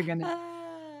think they're gonna.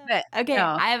 But Okay, no,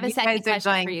 I have a you second guys are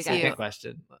question going for you to- guys. Good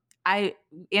question. I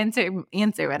answer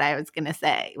what I was gonna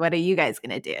say. What are you guys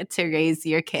gonna do to raise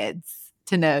your kids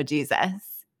to know Jesus?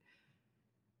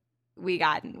 You're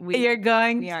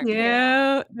going we to. aren't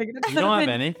They're You gonna don't put have them in-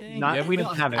 anything? Not- we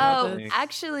don't have Oh, anything.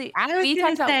 actually, I was we gonna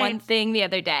talked about say- one thing the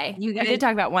other day. You We guys- did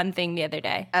talk about one thing the other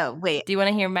day. Oh wait. Do you want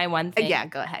to hear my one thing? Yeah,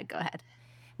 go ahead.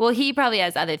 Well, he probably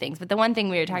has other things, but the one thing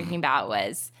we were talking about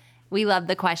was we love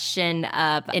the question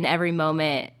of in every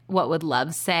moment, what would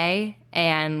love say?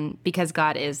 And because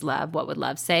God is love, what would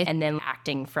love say? And then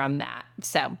acting from that.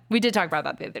 So we did talk about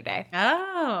that the other day. Oh,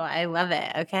 I love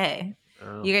it. Okay.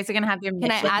 Oh. You guys are gonna have your. Can I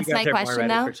mission. ask You guys my are more question,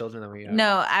 ready though? for children than we are.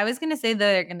 No, I was gonna say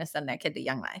they're gonna send their kid to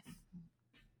Young Life.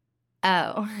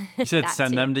 Oh. You should That send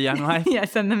too. them to Young Life. Yeah,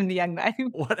 send them to Young Life.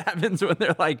 What happens when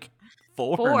they're like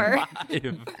 4 4. or 5?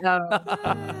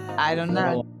 I don't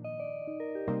know.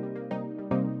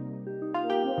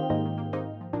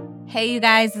 Hey, you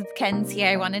guys, it's Kenz here.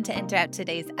 I wanted to interrupt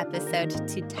today's episode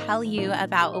to tell you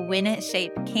about Win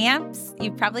Shape Camps.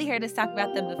 You've probably heard us talk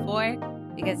about them before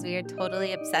because we are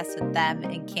totally obsessed with them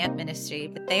in camp ministry,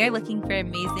 but they are looking for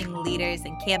amazing leaders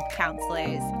and camp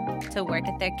counselors to work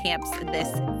at their camps this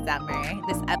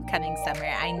upcoming summer.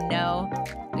 I know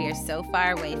we are so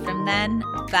far away from then,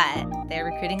 but they're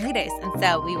recruiting leaders. And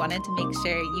so we wanted to make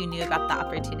sure you knew about the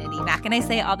opportunity. Mac and I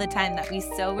say all the time that we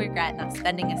so regret not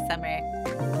spending a summer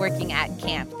working at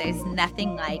camp. There's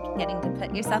nothing like getting to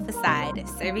put yourself aside,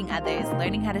 serving others,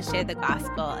 learning how to share the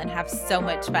gospel, and have so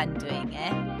much fun doing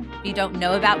it. If you don't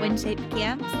know about WinShape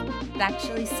Camps, it's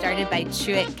actually started by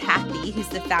Truett Cathy, who's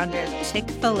the founder of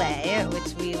Chick-fil-A,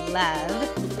 which we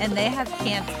love. And they have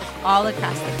camps all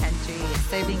across the country,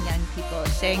 serving young people,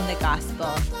 sharing the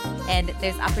gospel. And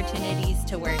there's opportunities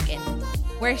to work in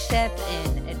worship,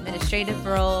 in administrative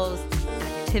roles,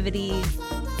 activities,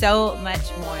 so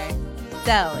much more.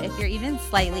 So if you're even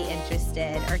slightly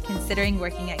interested or considering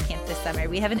working at camp this summer,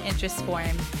 we have an interest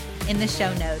form in the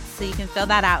show notes. So you can fill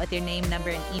that out with your name, number,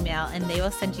 and email, and they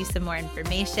will send you some more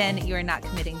information. You are not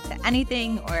committing to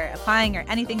anything or applying or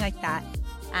anything like that.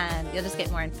 You'll just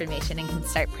get more information and can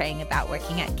start praying about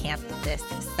working at camp this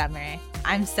summer.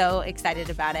 I'm so excited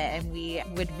about it, and we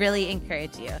would really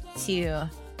encourage you to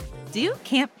do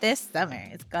camp this summer.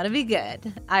 It's got to be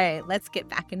good. All right, let's get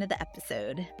back into the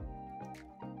episode.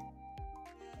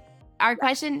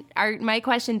 My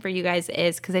question for you guys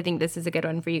is, because I think this is a good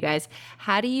one for you guys,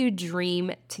 how do you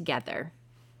dream together?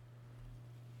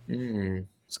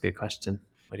 It's a good question.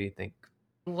 What do you think?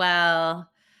 Well,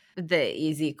 the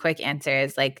easy, quick answer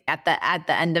is like at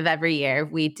the end of every year,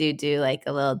 we do like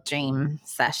a little dream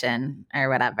session or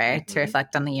whatever to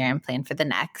reflect on the year and plan for the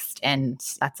next. And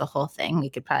that's a whole thing. We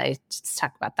could probably just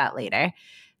talk about that later.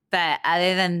 But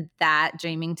other than that,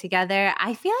 dreaming together,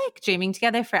 I feel like dreaming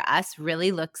together for us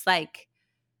really looks like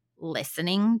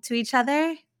listening to each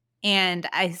other. And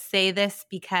I say this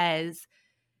because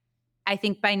I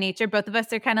think by nature, both of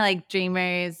us are kind of like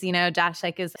dreamers. You know, Josh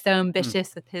like is so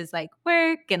ambitious with his like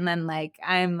work. And then like,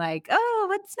 I'm like, oh,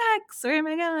 what's next? Where am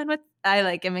I going? I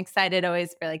like am excited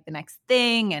always for like the next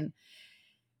thing.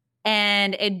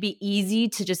 And it'd be easy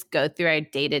to just go through our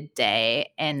day to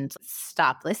day and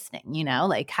stop listening, you know,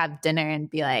 like have dinner and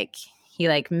be like, he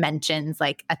like mentions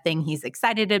like a thing he's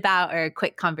excited about or a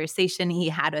quick conversation he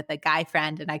had with a guy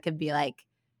friend. And I could be like,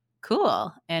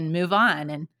 cool, and move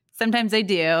on. And sometimes I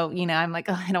do, you know, I'm like,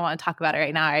 oh, I don't want to talk about it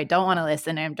right now, or I don't want to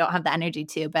listen, or I don't have the energy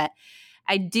to. But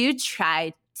I do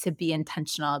try to be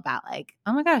intentional about like,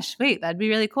 oh my gosh, wait, that'd be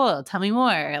really cool. Tell me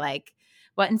more. Or like,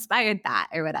 what inspired that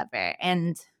or whatever.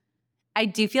 And I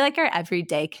do feel like our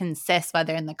everyday consists,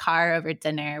 whether in the car, over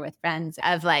dinner, with friends,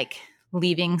 of like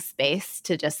leaving space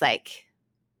to just like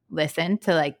listen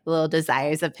to like the little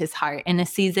desires of his heart in a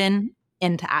season,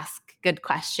 and to ask good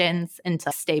questions and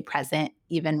to stay present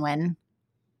even when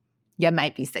you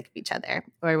might be sick of each other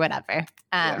or whatever.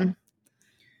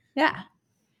 Yeah.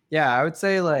 Yeah, I would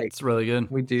say like It's really good.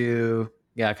 we do,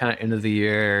 kind of end of the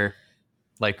year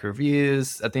like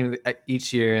reviews at the end of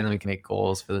each year, and then we can make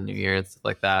goals for the new year and stuff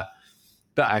like that.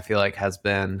 But I feel like has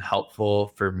been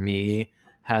helpful for me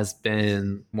has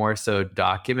been more so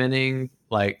documenting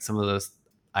like some of those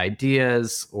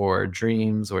ideas or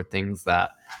dreams or things that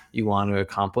you want to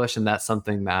accomplish. And that's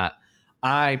something that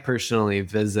I personally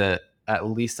visit at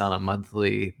least on a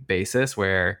monthly basis,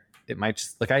 where it might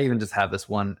just like, I even just have this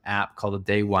one app called a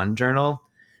day one journal,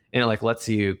 and it like lets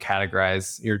you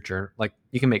categorize your journal. Like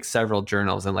you can make several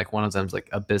journals, and like one of them's like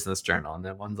a business journal, and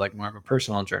then one's like more of a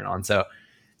personal journal. And so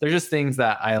they're just things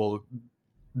that I will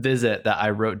visit that I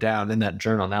wrote down in that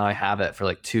journal. Now I have it for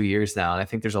like 2 years now. And I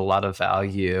think there's a lot of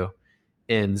value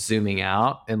in zooming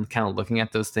out and kind of looking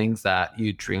at those things that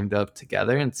you dreamed of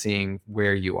together and seeing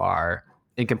where you are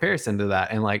in comparison to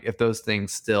that. And like, if those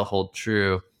things still hold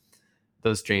true,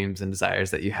 those dreams and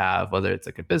desires that you have, whether it's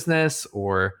like a business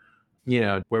or, you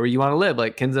know, where you want to live.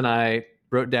 Like Kenz and I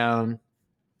wrote down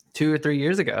 2 or 3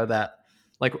 years ago that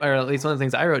like, or at least one of the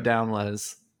things I wrote down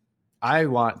was, I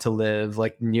want to live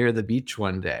like near the beach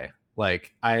one day.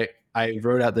 Like I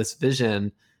wrote out this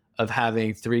vision of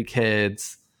having 3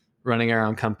 kids, running our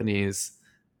own companies,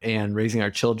 and raising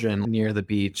our children near the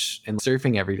beach and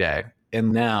surfing every day.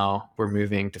 And now we're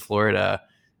moving to Florida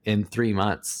in 3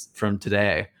 months from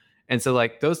today. And so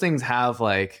like those things have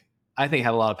like, I think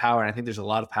have a lot of power. And I think there's a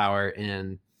lot of power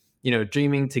in, you know,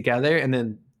 dreaming together and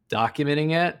then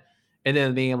documenting it. And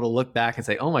then being able to look back and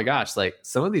say, oh my gosh, like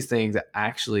some of these things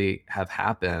actually have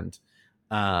happened.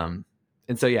 And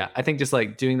so, yeah, I think just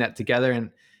like doing that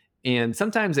together, and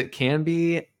sometimes it can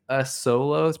be a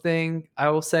solo thing, I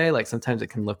will say. Like sometimes it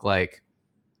can look like,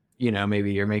 you know,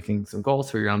 maybe you're making some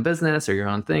goals for your own business or your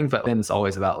own thing, but then it's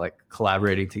always about like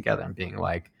collaborating together and being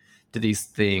like, do these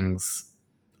things,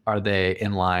 are they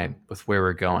in line with where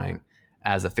we're going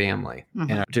as a family?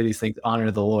 Mm-hmm. And do these things honor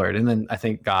the Lord? And then I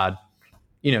think God,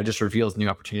 you know, just reveals new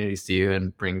opportunities to you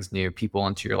and brings new people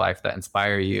into your life that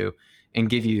inspire you and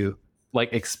give you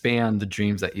like expand the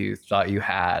dreams that you thought you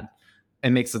had,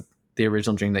 and makes the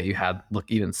original dream that you had look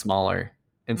even smaller.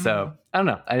 And so I don't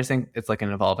know, I just think it's like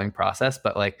an evolving process.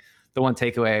 But like the one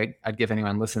takeaway I'd give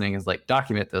anyone listening is like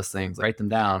document those things, write them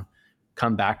down,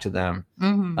 come back to them.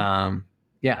 And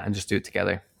just do it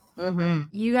together.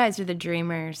 You guys are the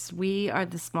dreamers. We are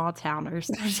the small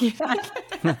towners.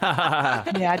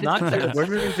 Yeah, not true. We're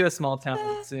moving to a small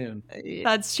town soon.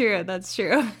 That's true. That's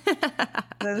true.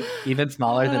 Even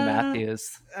smaller than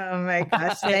Matthew's. Oh my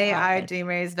gosh, they are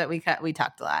dreamers, but we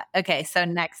talked a lot. Okay, so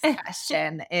next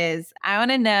question is, I want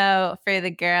to know for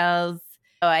the girls,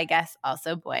 I guess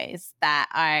also boys, that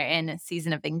are in a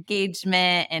season of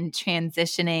engagement and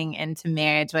transitioning into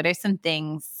marriage, what are some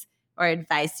things or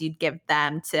advice you'd give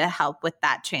them to help with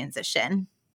that transition?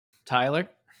 Tyler?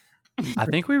 I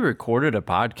think we recorded a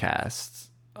podcast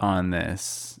on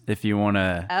this, if you want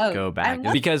to go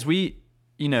back. Because we,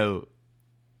 you know,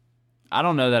 I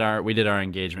don't know that we did our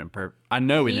engagement I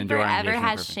know we didn't do our engagement forever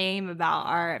has shame about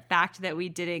our fact that we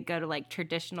didn't go to like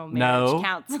traditional marriage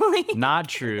counseling. Not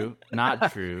true.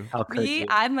 Not true. How could you?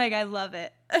 I'm like, I love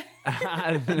it.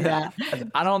 I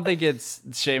don't think it's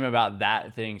shame about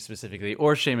that thing specifically,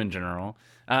 or shame in general.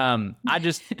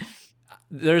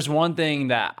 There's one thing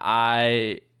that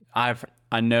I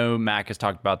know Mac has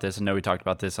talked about this. I know we talked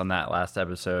about this on that last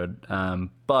episode.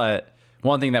 But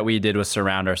one thing that we did was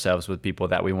surround ourselves with people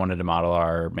that we wanted to model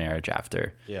our marriage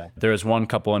after. Yeah. There was one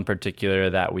couple in particular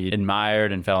that we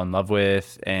admired and fell in love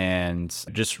with, and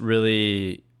just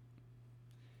really,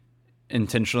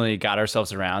 intentionally got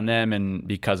ourselves around them, and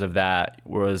because of that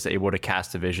was able to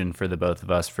cast a vision for the both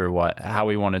of us for how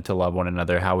we wanted to love one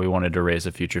another, how we wanted to raise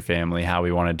a future family, how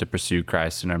we wanted to pursue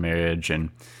Christ in our marriage.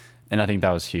 And I think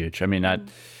that was huge. I mean,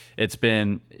 it's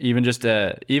been even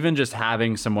just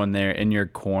having someone there in your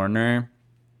corner,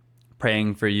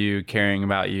 praying for you, caring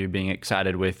about you, being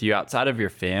excited with you outside of your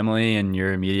family and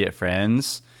your immediate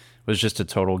friends was just a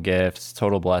total gift,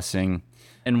 total blessing.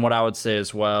 And what I would say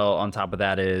as well on top of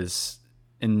that is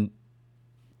in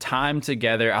time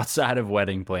together outside of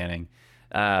wedding planning.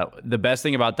 The best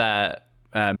thing about that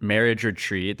marriage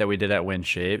retreat that we did at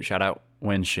WindShape, shout out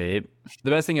WindShape. The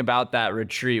best thing about that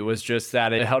retreat was just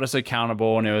that it held us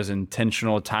accountable, and it was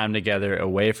intentional time together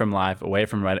away from life, away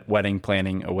from wedding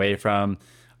planning, away from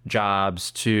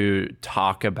jobs, to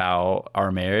talk about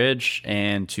our marriage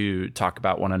and to talk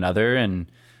about one another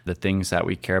and the things that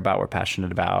we care about, we're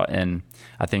passionate about. And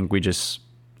I think we just,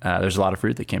 there's a lot of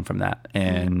fruit that came from that.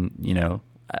 And, you know,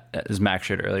 as Max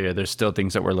shared earlier, there's still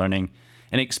things that we're learning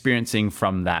and experiencing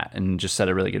from that, and just set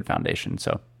a really good foundation.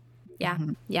 So Yeah.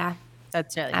 Yeah.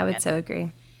 That's really I would good. so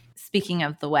agree. Speaking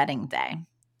of the wedding day,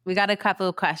 we got a couple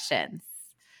of questions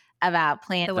about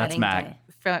planning The That's wedding Mac. day.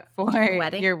 for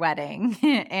Wedding? your wedding.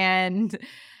 And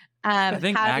I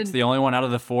think how Mac's did- the only one out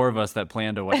of the four of us that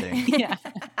planned a wedding. yeah.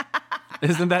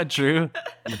 Isn't that true?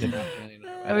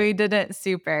 We didn't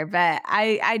super, but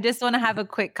I just want to have a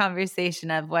quick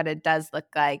conversation of what it does look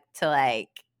like to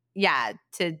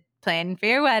to plan for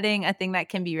your wedding, a thing that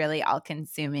can be really all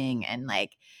consuming and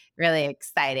like really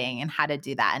exciting, and how to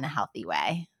do that in a healthy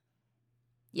way.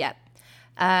 Yep.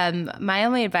 My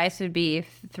only advice would be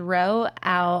throw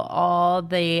out all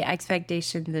the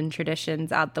expectations and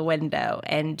traditions out the window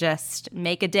and just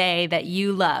make a day that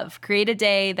you love. Create a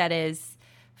day that is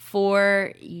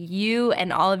for you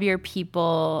and all of your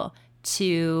people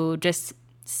to just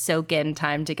soak in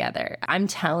time together. I'm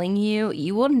telling you,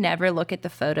 you will never look at the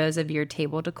photos of your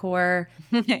table decor.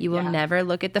 You will Yeah. never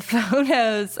look at the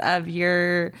photos of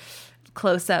your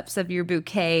close-ups of your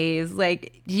bouquets.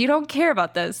 Like, you don't care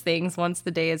about those things once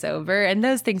the day is over, and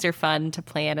those things are fun to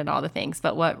plan and all the things,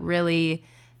 but what really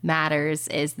matters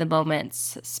is the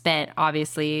moments spent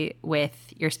obviously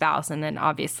with your spouse, and then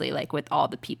obviously like with all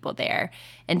the people there.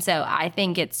 And so I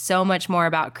think it's so much more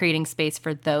about creating space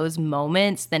for those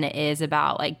moments than it is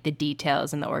about like the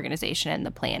details and the organization and the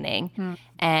planning.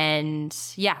 And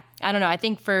yeah, I don't know, I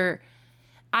think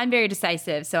I'm very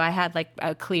decisive, so I had like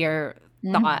a clear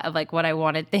thought of like what I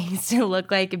wanted things to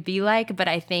look like and be like. But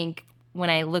I think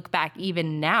when I look back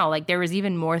even now, like there was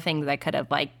even more things I could have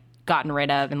like gotten rid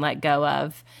of and let go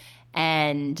of.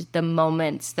 And the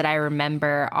moments that I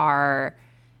remember are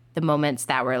the moments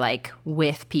that were like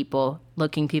with people,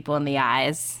 looking people in the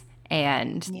eyes.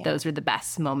 And those were the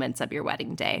best moments of your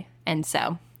wedding day. And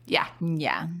so, yeah.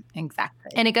 Yeah,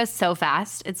 exactly. And it goes so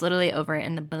fast. It's literally over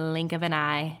in the blink of an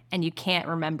eye, and you can't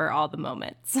remember all the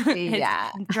moments.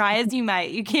 Yeah. Try as you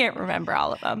might, you can't remember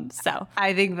all of them. So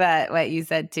I think that what you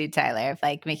said too, Tyler, of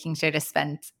like making sure to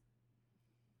spend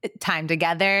time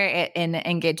together in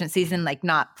engagement season, like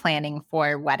not planning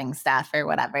for wedding stuff or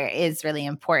whatever, is really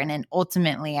important. And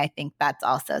ultimately, I think that's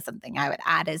also something I would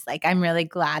add is like, I'm really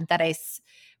glad that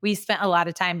we spent a lot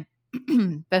of time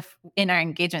in our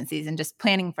engagement season just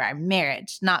planning for our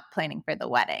marriage, not planning for the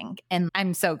wedding. And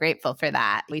I'm so grateful for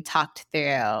that. We talked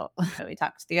through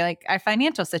like our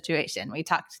financial situation. We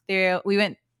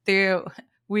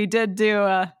did do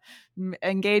a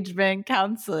engagement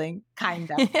counseling,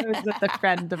 kind of. It was with a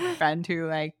friend of a friend who,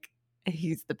 like,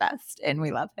 he's the best and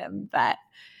we love him. But,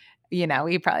 you know,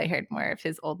 we probably heard more of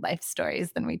his old life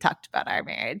stories than we talked about our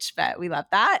marriage, but we love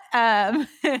that.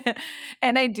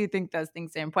 And I do think those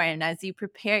things are important. As you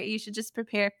prepare, you should just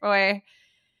prepare for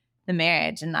the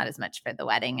marriage and not as much for the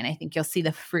wedding. And I think you'll see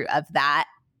the fruit of that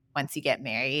once you get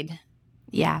married.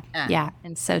 yeah,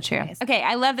 And so true. nice. Okay,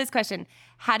 I love this question.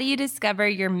 How do you discover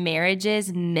your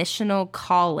marriage's missional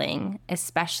calling,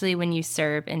 especially when you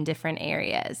serve in different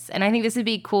areas? And I think this would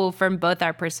be cool from both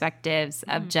our perspectives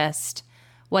of just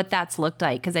what that's looked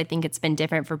like, because I think it's been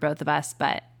different for both of us,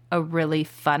 but a really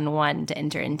fun one to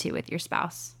enter into with your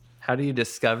spouse. How do you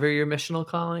discover your missional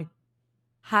calling?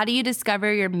 How do you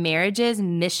discover your marriage's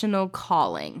missional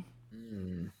calling?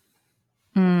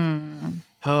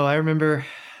 Oh, I remember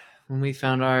when we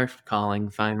found our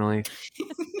calling finally.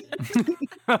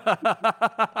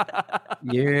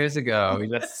 Years ago. We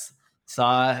just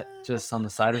saw it just on the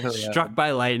side of the road. Struck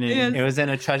by lightning. It was in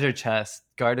a treasure chest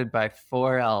guarded by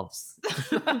 4 elves.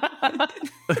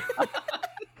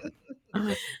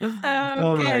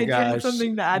 Oh my gosh.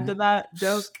 Something to add to that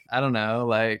joke. I don't know.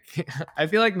 Like, I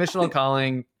feel like missional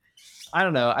calling, I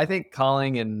don't know. I think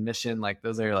calling and mission, like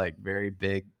those are like very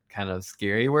big, kind of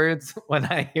scary words when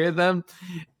I hear them.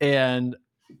 And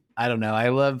I don't know. I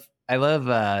love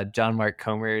John Mark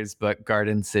Comer's book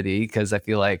Garden City, because I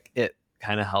feel like it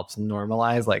kind of helps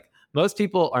normalize. Like most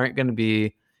people aren't going to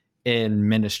be in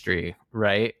ministry,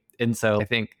 right? And so I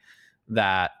think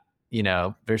that,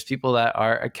 there's people that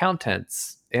are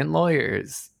accountants and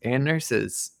lawyers and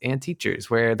nurses and teachers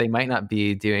where they might not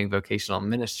be doing vocational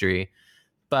ministry,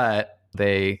 but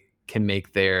they can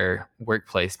make their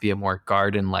workplace be a more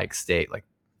garden-like state,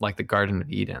 like the Garden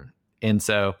of Eden. And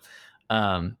so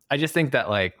I just think that,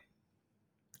 like,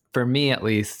 for me at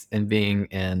least, in being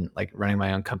in like running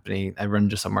my own company, I run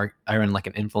like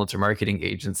an influencer marketing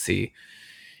agency.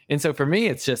 And so for me,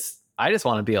 it's just, I just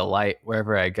want to be a light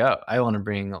wherever I go. I want to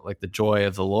bring like the joy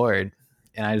of the Lord,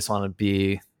 and I just want to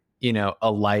be,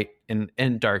 a light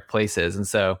in dark places. And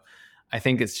so I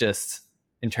think it's just,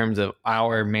 in terms of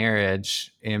our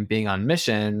marriage and being on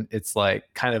mission, it's like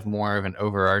kind of more of an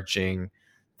overarching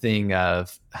thing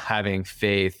of having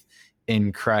faith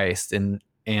in Christ and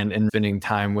spending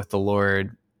time with the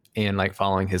Lord and like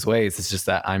following his ways. It's just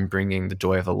that I'm bringing the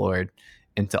joy of the Lord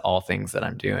into all things that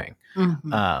I'm doing.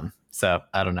 Mm-hmm. So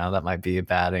I don't know, that might be a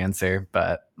bad answer,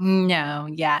 but no,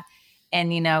 yeah. And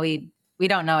we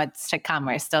don't know what's to come.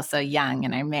 We're still so young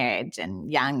in our marriage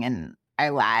and young in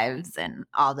our lives and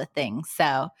all the things.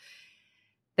 So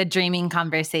the dreaming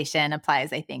conversation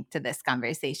applies, I think, to this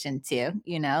conversation too,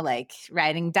 like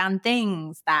writing down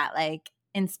things that like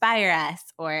inspire us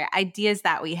or ideas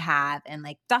that we have, and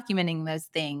like documenting those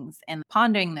things and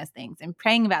pondering those things and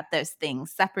praying about those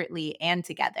things separately and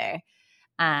together.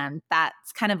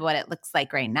 That's kind of what it looks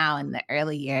like right now in the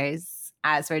early years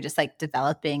as we're just like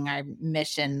developing our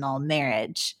missional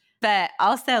marriage. But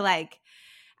also, like,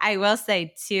 I will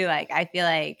say too, like, I feel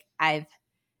like I've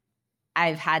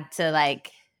had to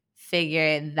like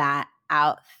figure that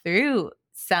out through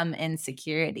some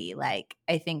insecurity. Like,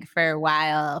 I think for a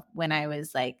while when I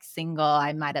was like single,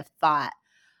 I might have thought,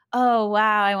 oh,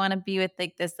 wow, I want to be with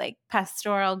like this like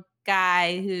pastoral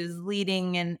guy who's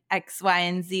leading in X, Y,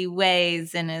 and Z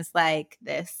ways and is like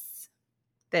this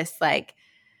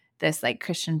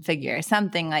Christian figure or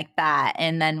something like that.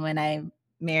 And then when I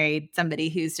married somebody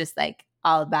who's just like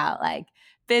all about like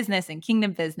business and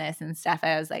kingdom business and stuff,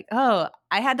 I was like, oh,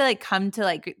 I had to like come to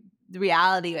like the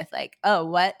reality with like,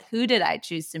 oh, who did I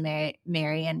choose to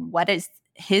marry and what is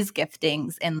his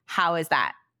giftings and how is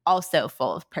that also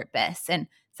full of purpose? And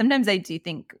sometimes I do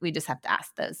think we just have to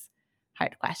ask those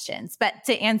hard questions. But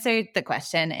to answer the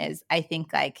question is, I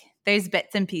think like there's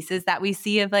bits and pieces that we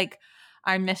see of like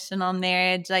our missional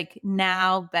marriage like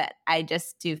now, but I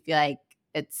just do feel like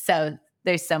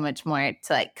there's so much more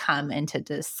to like come and to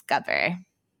discover.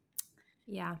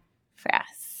 Yeah. For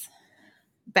us.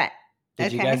 But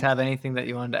did you guys have anything that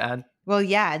you wanted to add? Well,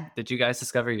 yeah. Did you guys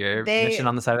discover your mission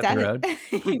on the side of the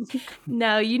road?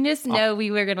 No, you just know we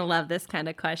were going to love this kind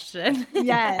of question.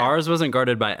 Yeah. Ours wasn't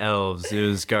guarded by elves. It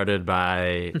was guarded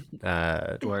by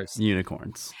Dwarves.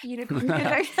 Unicorns.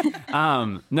 Unicorns.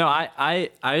 No,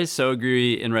 I so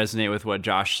agree and resonate with what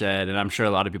Josh said, and I'm sure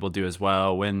a lot of people do as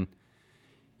well. When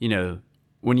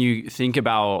you think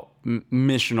about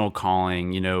missional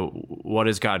calling, what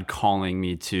is God calling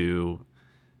me to?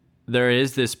 There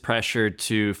is this pressure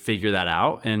to figure that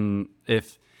out. And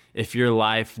if your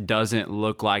life doesn't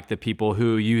look like the people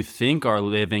who you think are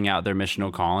living out their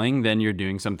missional calling, then you're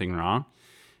doing something wrong.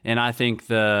 And I think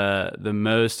the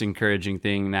most encouraging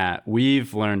thing that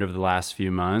we've learned over the last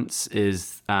few months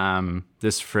is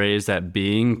this phrase that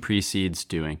being precedes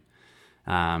doing.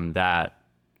 That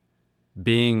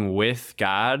being with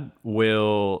God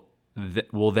will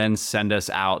then send us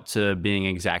out to being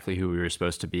exactly who we were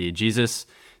supposed to be. Jesus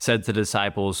said to the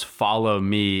disciples, "Follow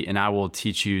me, and I will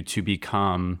teach you to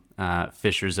become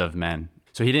fishers of men."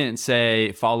 So he didn't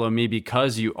say, "Follow me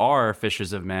because you are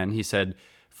fishers of men." He said,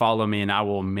 "Follow me, and I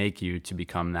will make you to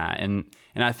become that." And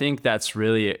I think that's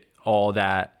really all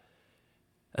that,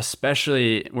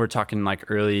 especially we're talking like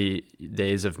early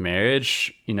days of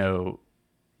marriage,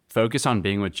 focus on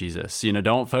being with Jesus.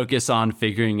 Don't focus on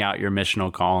figuring out your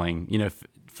missional calling.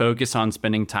 Focus on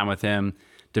spending time with him,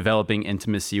 developing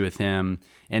intimacy with him.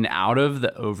 And out of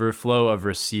the overflow of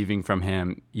receiving from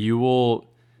him, you will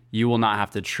not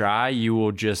have to try. You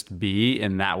will just be,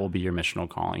 and that will be your missional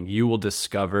calling. You will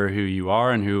discover who you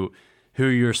are and who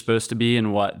you're supposed to be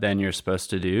and what then you're supposed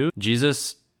to do.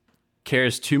 Jesus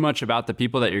cares too much about the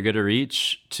people that you're going to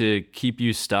reach to keep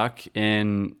you stuck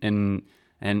and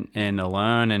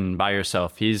alone and by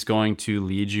yourself. He's going to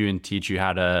lead you and teach you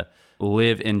how to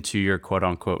live into your quote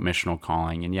unquote missional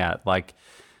calling. And yeah, like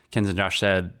Kenz and Josh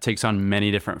said, takes on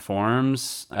many different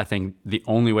forms. I think the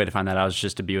only way to find that out is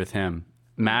just to be with him.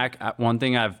 Mac, one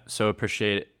thing I've so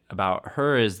appreciated about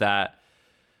her is that,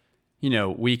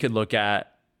 we could look at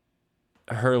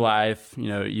her life,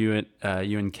 you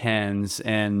and Ken's,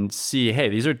 and see, hey,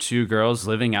 these are two girls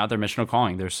living out their missional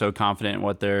calling. They're so confident in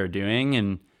what they're doing,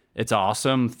 and it's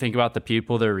awesome. Think about the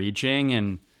people they're reaching,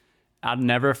 and I've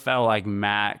never felt like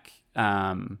Mac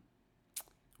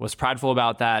was prideful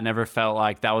about that. Never felt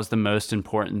like that was the most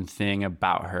important thing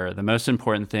about her. The most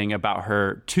important thing about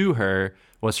her to her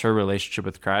was her relationship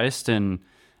with Christ. And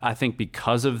I think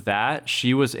because of that,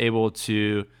 she was able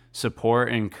to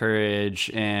support, encourage,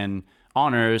 and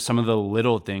honor some of the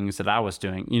little things that I was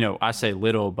doing. I say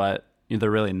little, but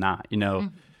they're really not.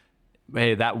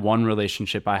 Hey, that one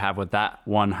relationship I have with that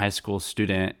one high school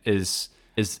student is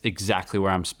exactly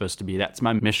where I'm supposed to be. That's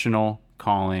my missional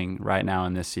calling right now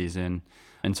in this season.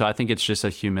 And so I think it's just a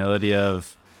humility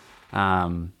of,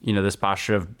 this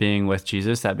posture of being with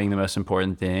Jesus, that being the most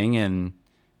important thing. And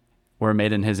we're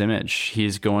made in his image.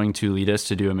 He's going to lead us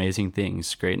to do amazing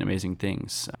things, great and amazing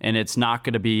things. And it's not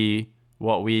going to be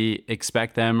what we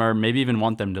expect them or maybe even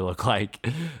want them to look like,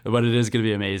 but it is going to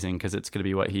be amazing because it's going to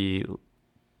be what he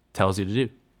tells you to do.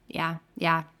 Yeah.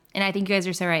 Yeah. And I think you guys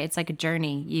are so right. It's like a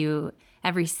journey.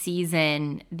 Every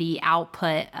season, the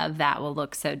output of that will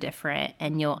look so different,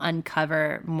 and you'll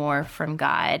uncover more from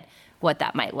God what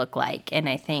that might look like. And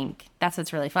I think that's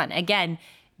what's really fun. Again,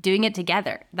 doing it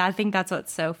together. I think that's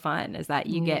what's so fun, is that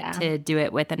you get to do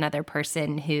it with another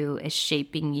person who is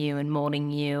shaping you and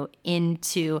molding you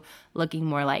into looking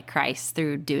more like Christ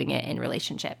through doing it in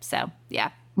relationship. So yeah,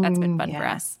 that's been fun for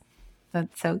us.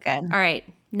 That's so good. All right.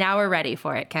 Now we're ready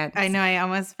for it, Ken. I know. I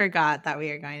almost forgot that we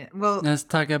were going to. Well, let's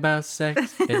talk about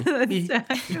sex. let's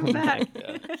talk about.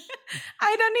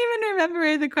 I don't even remember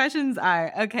where the questions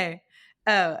are. Okay.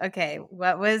 Oh, okay.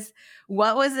 What was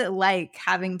it like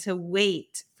having to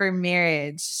wait for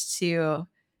marriage to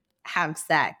have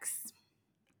sex?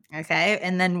 Okay.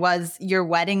 And then, was your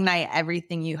wedding night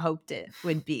everything you hoped it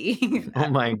would be? Oh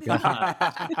my God.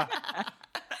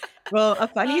 Well, a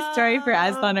funny story for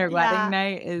us on our wedding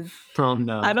night is, oh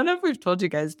no, I don't know if we've told you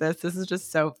guys this. This is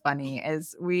just so funny.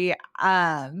 Is we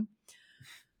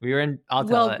were in, I'll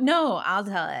tell it. No, I'll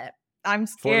tell it. I'm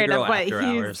scared of what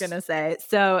he's going to say.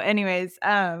 So anyways,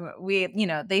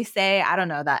 they say, I don't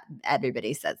know that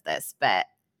everybody says this, but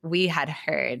we had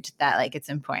heard that like it's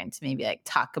important to maybe like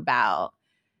talk about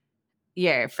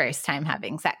your first time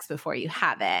having sex before you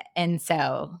have it. And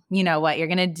so, what you're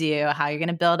going to do, how you're going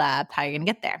to build up, how you're going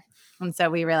to get there. And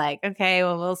so we were like, okay,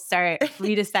 well, we'll start.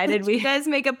 We decided you guys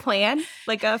make a plan,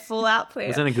 like a full out plan. It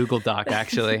was in a Google Doc,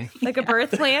 actually. Like a birth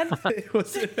plan? It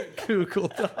was in a Google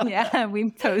Doc. Yeah,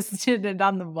 we posted it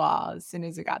on the wall as soon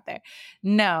as we got there.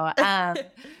 No,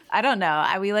 I don't know.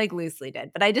 We like loosely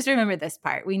did, but I just remember this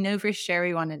part. We knew for sure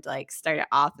we wanted to like start it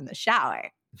off in the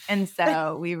shower. And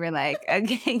so we were like,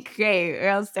 okay, great.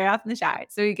 We'll start off in the shower.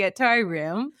 So we get to our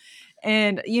room.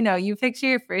 And, you picture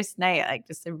your first night, like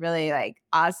just a really like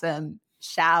awesome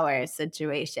shower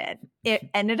situation. It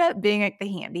ended up being like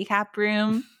the handicap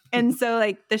room. And so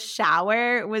like the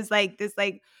shower was like this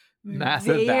like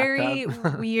massive very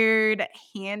bathtub. weird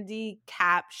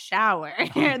handicap shower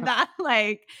that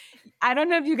like, I don't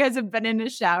know if you guys have been in a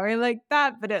shower like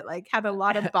that, but it like had a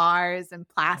lot of bars and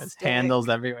plastic. There's handles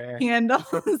everywhere.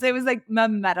 It was like a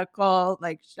medical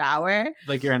like shower.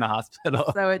 Like you're in a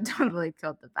hospital. So it totally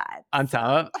killed the vibe. On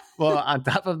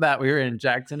top of that, we were in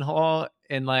Jackson Hole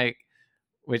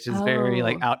which is very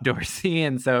like outdoorsy.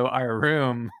 And so our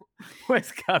room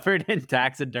was covered in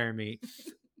taxidermy.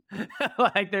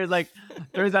 There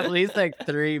was at least like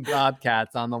 3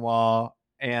 bobcats on the wall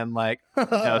and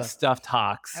stuffed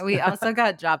hawks. We also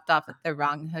got dropped off at the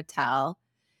wrong hotel.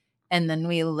 And then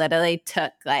we literally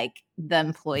took like the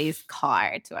employee's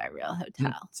car to our real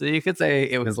hotel. So you could say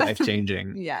it was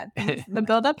life-changing. Yeah. The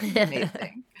buildup is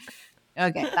amazing.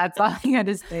 Okay. That's all I got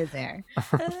to say there.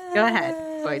 Go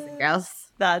ahead, boys and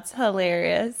girls. That's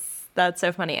hilarious. That's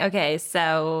so funny. Okay.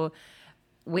 So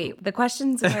wait, the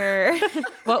questions were,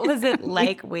 what was it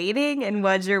like waiting, and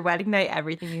was your wedding night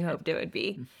everything you hoped it would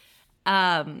be?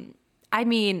 I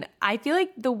mean, I feel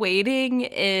like the waiting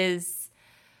is,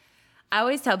 I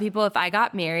always tell people if I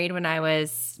got married when I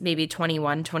was maybe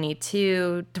 21,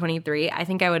 22, 23, I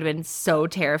think I would have been so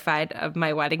terrified of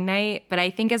my wedding night. But I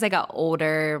think as I got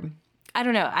older, I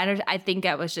don't know. I think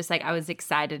I was just like, I was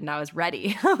excited and I was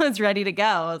ready. I was ready to go.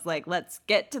 I was like, let's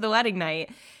get to the wedding night.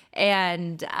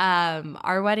 And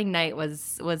our wedding night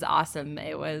was awesome.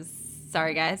 It was,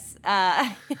 sorry guys.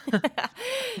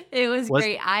 It was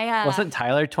great. Wasn't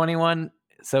Tyler 21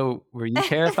 So were you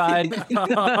terrified?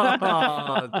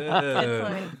 Oh,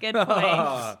 Good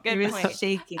point. He Good was point.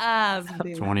 shaking.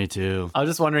 22. I was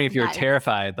just wondering if you were Nice.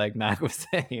 terrified, like Mac was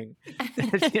saying.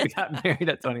 If you got married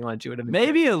at 21, she would have been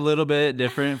Maybe a little bit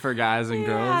different for guys and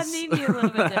girls. Yeah, maybe a little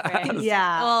bit different.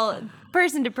 Yeah. Well,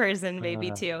 person to person,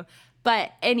 maybe too.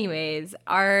 But anyways,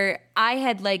 I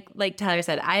had like Tyler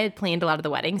said, I had planned a lot of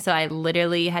the wedding, so I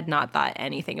literally had not thought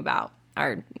anything about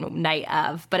our night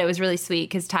of. But it was really sweet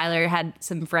because Tyler had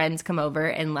some friends come over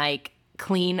and like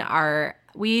clean our.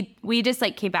 We just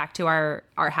like came back to our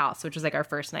house, which was like our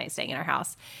first night staying in our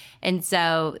house. And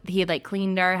so he had like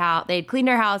cleaned our house. They had cleaned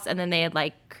our house, and then they had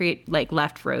like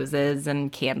left roses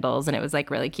and candles, and it was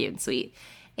like really cute and sweet.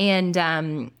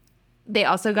 And they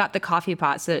also got the coffee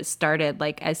pot, so it started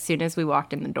like as soon as we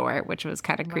walked in the door, which was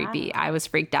kind of creepy. I was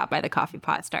freaked out by the coffee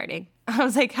pot starting. I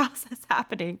was like, how's this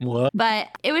happening? What? But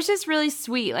it was just really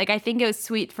sweet. Like, I think it was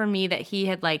sweet for me that he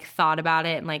had like thought about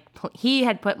it and like he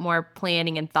had put more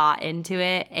planning and thought into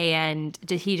it. And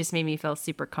he just made me feel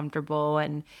super comfortable.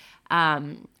 And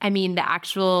I mean, the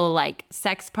actual like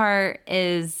sex part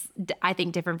is, I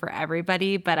think, different for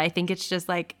everybody. But I think it's just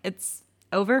like, it's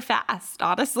over fast,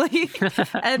 honestly.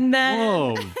 And then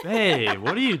Whoa, babe,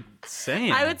 what are you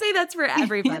saying? I would say that's for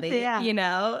everybody, Yeah. you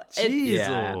know? Jeez.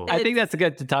 Yeah. I think that's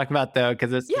good to talk about though,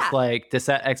 because it's just Yeah. like to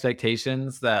set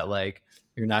expectations that like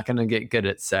you're not going to get good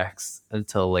at sex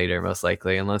until later, most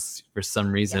likely, unless for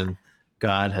some reason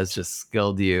God has just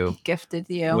skilled you Gifted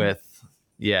you. with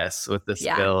the Yeah,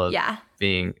 skill of yeah.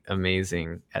 being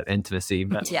amazing at intimacy.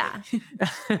 But Yeah,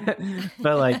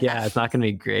 but like, yeah, it's not going to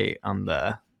be great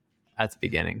at the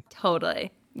beginning.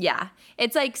 totally. Yeah.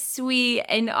 It's like sweet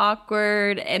and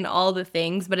awkward and all the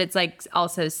things, but it's like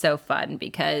also so fun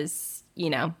because,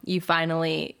 you know, you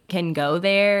finally can go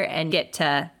there and get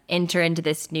to enter into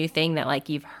this new thing that like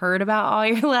you've heard about all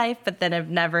your life, but then have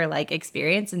never like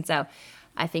experienced. And so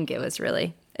I think it was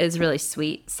really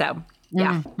sweet. So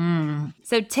yeah.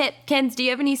 So Kenz, do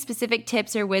you have any specific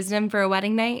tips or wisdom for a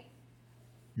wedding night?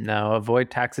 No,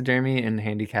 avoid taxidermy and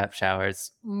handicap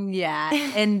showers. Yeah.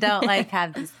 And don't like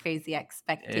have these crazy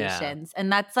expectations.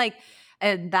 And that's like,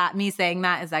 that me saying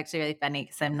that is actually really funny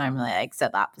because I'm normally like so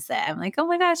the opposite. I'm like, oh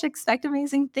my gosh, expect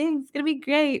amazing things. It's going to be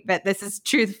great. But this is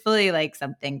truthfully like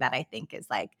something that I think is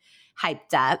like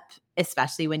hyped up,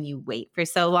 especially when you wait for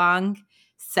so long.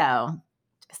 So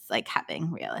just like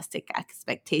having realistic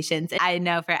expectations. I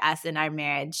know for us in our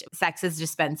marriage, sex has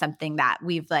just been something that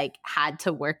we've like had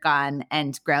to work on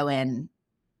and grow in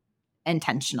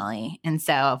intentionally. And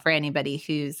so for anybody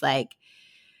who's like,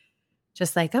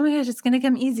 just like, oh my gosh, it's going to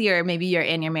come easier. Maybe you're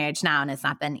in your marriage now and it's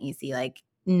not been easy. Like,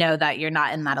 know that you're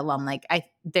not in that alone. Like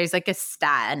there's like a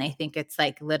stat, and I think it's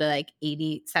like literally like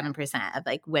 87% of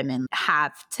like women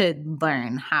have to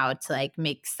learn how to like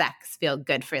make sex feel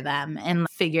good for them and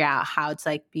figure out how to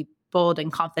like be bold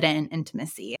and confident in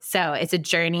intimacy. So it's a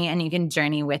journey, and you can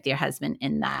journey with your husband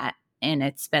in that. And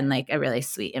it's been like a really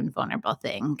sweet and vulnerable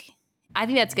thing. I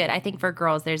think that's good. I think for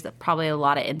girls, there's probably a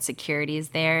lot of insecurities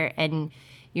there, and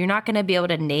you're not going to be able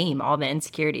to name all the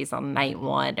insecurities on night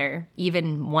one or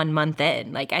even 1 month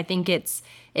in. Like, I think it's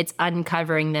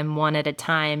uncovering them one at a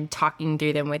time, talking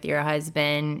through them with your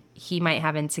husband. He might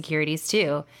have insecurities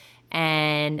too.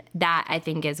 And that, I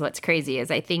think, is what's crazy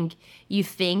is I think you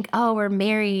think, oh, we're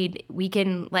married, we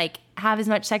can like have as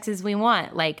much sex as we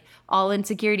want. Like all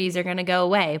insecurities are going to go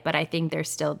away, but I think they're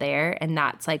still there. And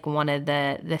that's like one of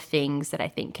the things that I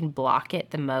think can block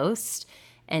it the most.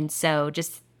 And so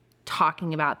just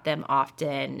talking about them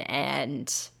often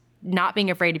and not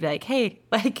being afraid to be like, hey,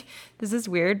 like this is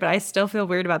weird, but I still feel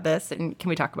weird about this. And can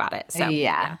we talk about it? So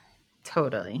yeah,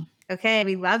 totally. Okay.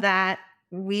 We love that.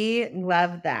 We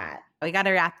love that. We got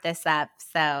to wrap this up.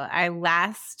 So our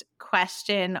last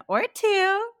question or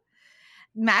two,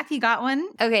 Mac, you got one?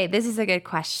 Okay, this is a good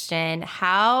question.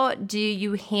 How do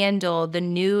you handle the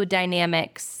new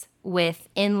dynamics with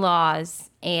in-laws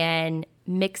and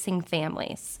mixing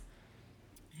families?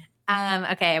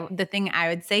 Okay, the thing I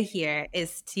would say here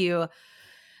is to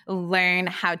learn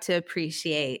how to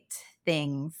appreciate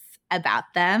things about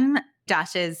them.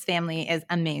 Josh's family is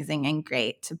amazing and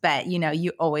great, but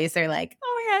you always are like,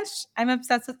 oh my gosh, I'm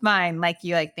obsessed with mine. Like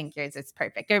you like think yours is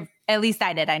perfect, or at least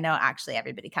I did. I know actually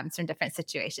everybody comes from different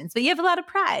situations, but you have a lot of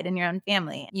pride in your own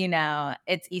family.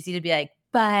 It's easy to be like,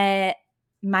 but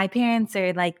my parents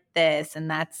are like this, and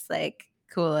that's like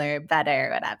cooler, better,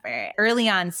 whatever. Early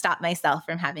on, stop myself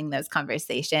from having those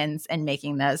conversations and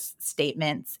making those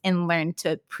statements, and learn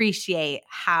to appreciate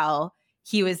how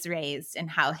he was raised and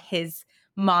how his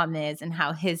mom is and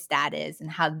how his dad is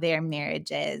and how their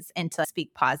marriage is, and to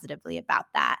speak positively about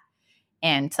that.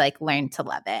 and to like learn to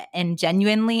love it. And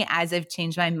genuinely, as I've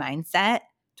changed my mindset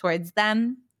towards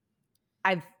them,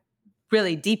 I've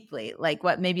really deeply, like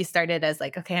what maybe started as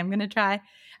like, okay, I'm going to try.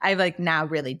 I like now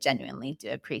really genuinely do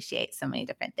appreciate so many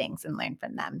different things and learn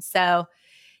from them. So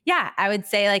yeah, I would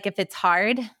say like if it's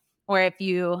hard or if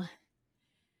you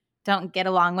don't get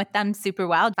along with them super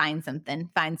well, find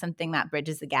something that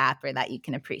bridges the gap or that you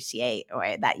can appreciate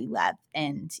or that you love,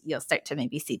 and you'll start to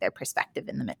maybe see their perspective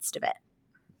in the midst of it.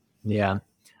 Yeah.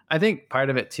 I think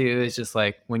part of it too is just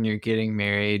like when you're getting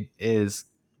married is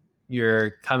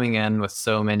you're coming in with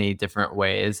so many different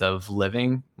ways of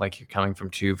living, like you're coming from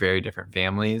two very different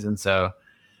families. And so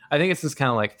I think it's just kind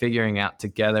of like figuring out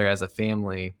together as a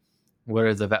family, what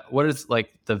is like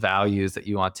the values that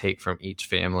you want to take from each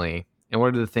family, and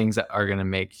what are the things that are going to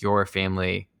make your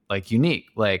family like unique,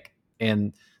 like,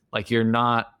 and like you're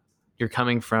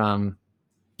coming from,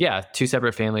 yeah, two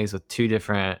separate families with two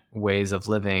different ways of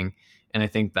living. And I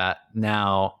think that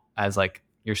now as like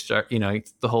the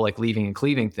whole like leaving and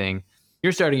cleaving thing,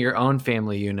 you're starting your own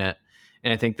family unit.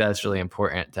 And I think that's really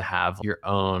important to have your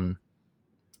own,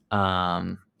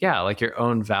 like your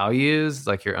own values,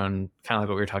 like your own kind of like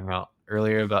what we were talking about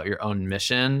earlier about your own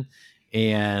mission.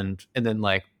 And then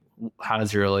like, how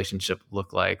does your relationship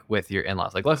look like with your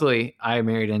in-laws? Like, luckily I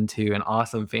married into an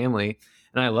awesome family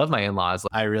and I love my in-laws.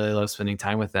 I really love spending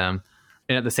time with them.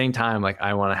 And at the same time, like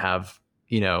I want to have,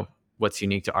 what's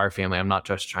unique to our family. I'm not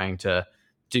just trying to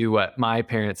do what my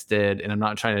parents did, and I'm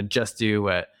not trying to just do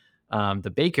what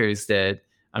the Bakers did.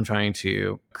 I'm trying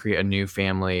to create a new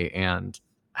family and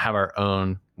have our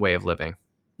own way of living.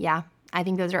 Yeah, I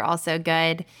think those are also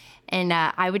good. And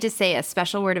I would just say a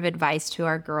special word of advice to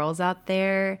our girls out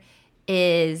there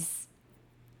is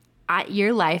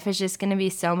your life is just going to be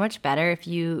so much better if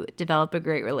you develop a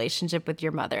great relationship with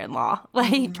your mother-in-law.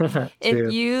 Like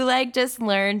if you like just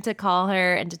learn to call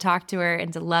her and to talk to her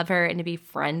and to love her and to be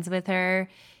friends with her,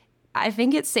 I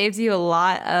think it saves you a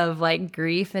lot of like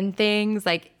grief and things.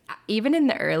 Like even in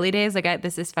the early days, like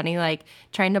this is funny, like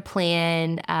trying to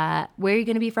plan where you're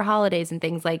going to be for holidays and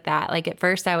things like that. Like at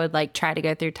first I would like try to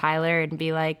go through Tyler and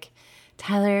be like,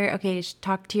 Tyler, okay,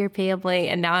 talk to your family.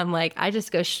 And now I'm like, I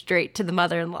just go straight to the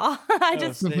mother-in-law. I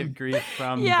just save grief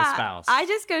from the spouse. I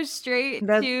just go straight to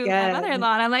my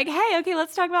mother-in-law. And I'm like, hey, okay,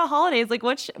 let's talk about holidays. Like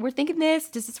we're thinking this.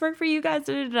 Does this work for you guys?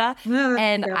 Da, da, da. No,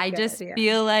 and so I good, just yeah.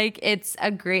 feel like it's a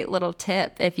great little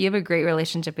tip. If you have a great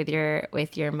relationship with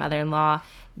your mother-in-law,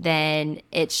 then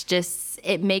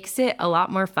it makes it a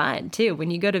lot more fun too. When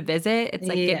you go to visit, it's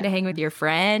like getting to hang with your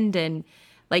friend. And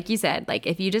like you said, like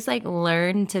if you just like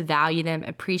learn to value them,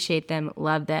 appreciate them,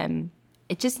 love them,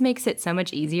 it just makes it so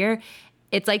much easier.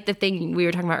 It's like the thing we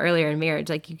were talking about earlier in marriage.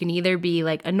 Like you can either be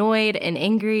like annoyed and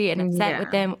angry and upset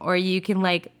with them, or you can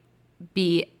like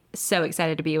be so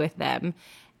excited to be with them.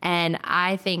 And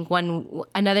I think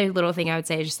another little thing I would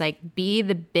say is just like be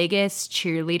the biggest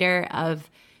cheerleader of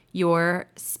your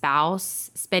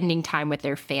spouse spending time with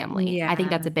their family. Yeah. I think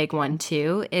that's a big one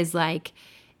too, is like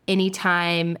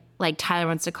anytime like Tyler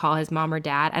wants to call his mom or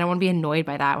dad, I don't want to be annoyed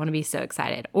by that. I want to be so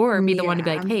excited. Or be the one to be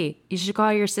like, hey, you should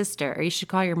call your sister or you should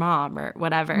call your mom or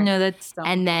whatever. No, that's so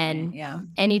and then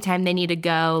anytime they need to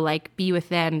go, like be with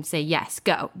them, say, yes,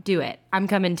 go, do it. I'm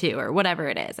coming too, or whatever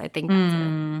it is. I think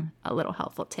that's a little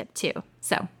helpful tip too.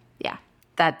 So yeah.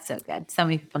 That's so good. So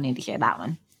many people need to hear that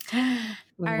one. All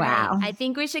Wow. right. I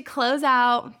think we should close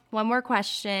out. One more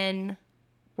question.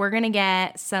 We're going to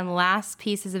get some last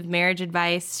pieces of marriage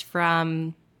advice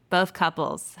from both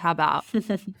couples. How about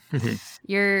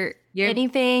your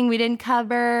anything we didn't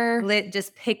cover?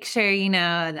 Just picture,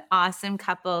 an awesome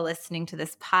couple listening to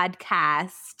this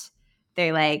podcast.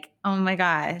 They're like, oh my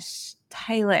gosh,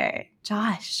 Tyler,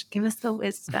 Josh, give us the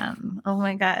wisdom. Oh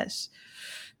my gosh,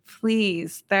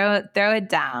 please throw it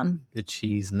down. The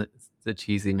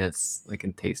cheesiness, I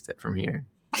can taste it from here.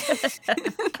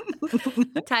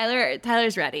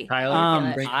 Tyler's ready.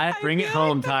 Tyler, bring it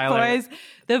home, Tyler.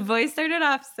 The voice started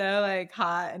off so like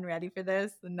hot and ready for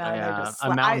this, and now they're just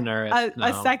I'm malnourished.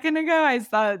 A second ago, I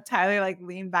saw Tyler like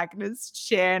lean back in his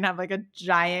chair and have like a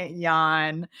giant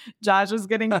yawn. Josh was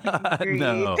getting angry.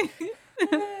 No.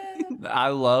 I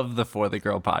love the For the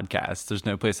Girl podcast. There's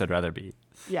no place I'd rather be.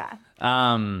 Yeah.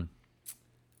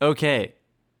 Okay.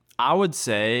 I would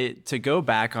say to go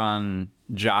back on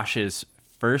Josh's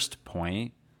first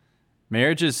point,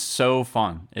 marriage is so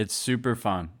fun. It's super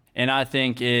fun. And I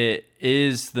think it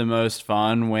is the most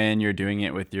fun when you're doing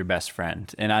it with your best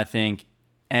friend. And I think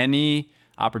any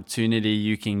opportunity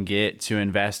you can get to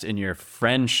invest in your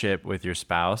friendship with your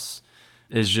spouse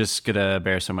is just going to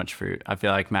bear so much fruit. I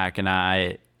feel like Mac and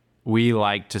I, we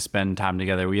like to spend time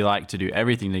together. We like to do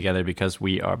everything together because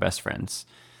we are best friends.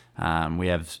 We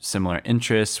have similar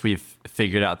interests. We've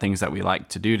figured out things that we like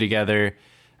to do together.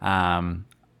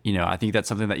 I think that's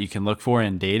something that you can look for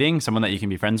in dating, someone that you can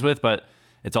be friends with, but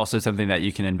it's also something that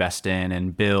you can invest in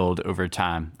and build over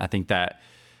time. I think that,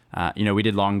 we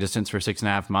did long distance for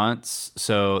 6.5 months.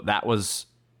 So that was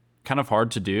kind of hard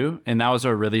to do. And that was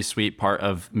a really sweet part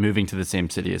of moving to the same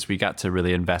city, is we got to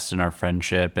really invest in our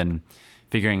friendship and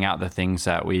figuring out the things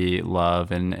that we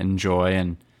love and enjoy.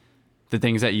 And the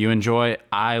things that you enjoy,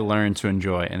 I learned to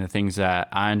enjoy. And the things that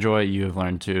I enjoy, you have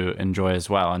learned to enjoy as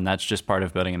well. And that's just part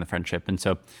of building in the friendship. And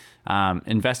so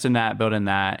invest in that, build in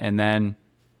that. And then,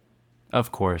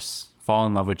 of course, fall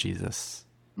in love with Jesus.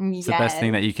 It's the best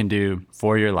thing that you can do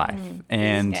for your life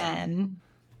and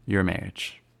your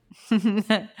marriage.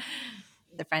 The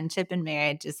friendship and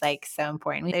marriage is like so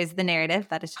important. There's the narrative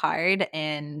that is hard,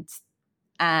 and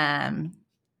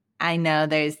I know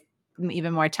there's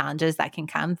even more challenges that can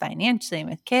come financially and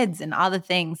with kids and all the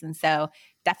things. And so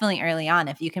definitely early on,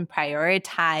 if you can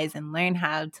prioritize and learn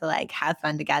how to like have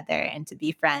fun together and to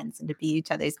be friends and to be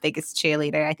each other's biggest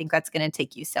cheerleader, I think that's going to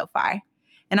take you so far.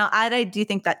 And I'll add, I do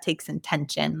think that takes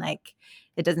intention. Like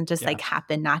it doesn't just like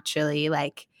happen naturally.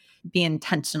 Like be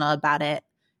intentional about it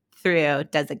through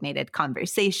designated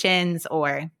conversations,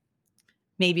 or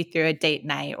maybe through a date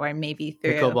night, or maybe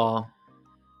through Pickleball.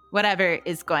 Whatever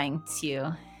is going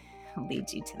to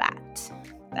lead you to that.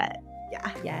 But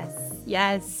yeah.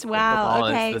 Yes. Wow. Pickleball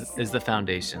Okay. is the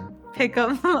foundation.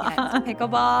 Pickleball. Yes,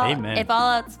 pickleball. Amen. If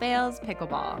all else fails,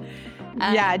 pickleball.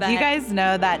 Yeah. Do you but- guys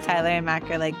know that Tyler and Mac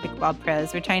are like pickleball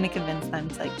pros? We're trying to convince them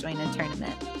to like join a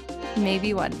tournament.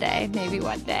 Maybe one day.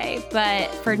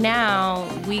 But for now,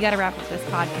 we got to wrap up this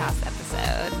podcast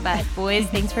episode. But boys,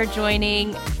 thanks for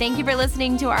joining. Thank you for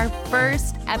listening to our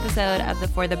first episode of the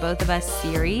For the Both of Us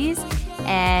series.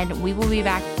 And we will be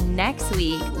back next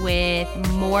week with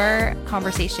more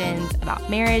conversations about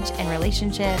marriage and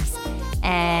relationships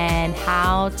and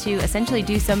how to essentially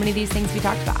do so many of these things we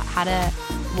talked about, how to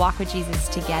walk with Jesus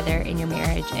together in your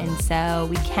marriage. And so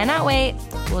we cannot wait.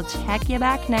 We'll check you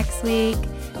back next week.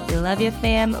 We love you,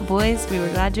 fam. Boys, we were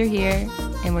glad you're here,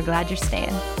 and we're glad you're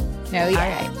staying. No, yeah.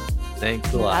 All right.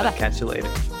 Thanks a lot. Bye-bye. Catch you later.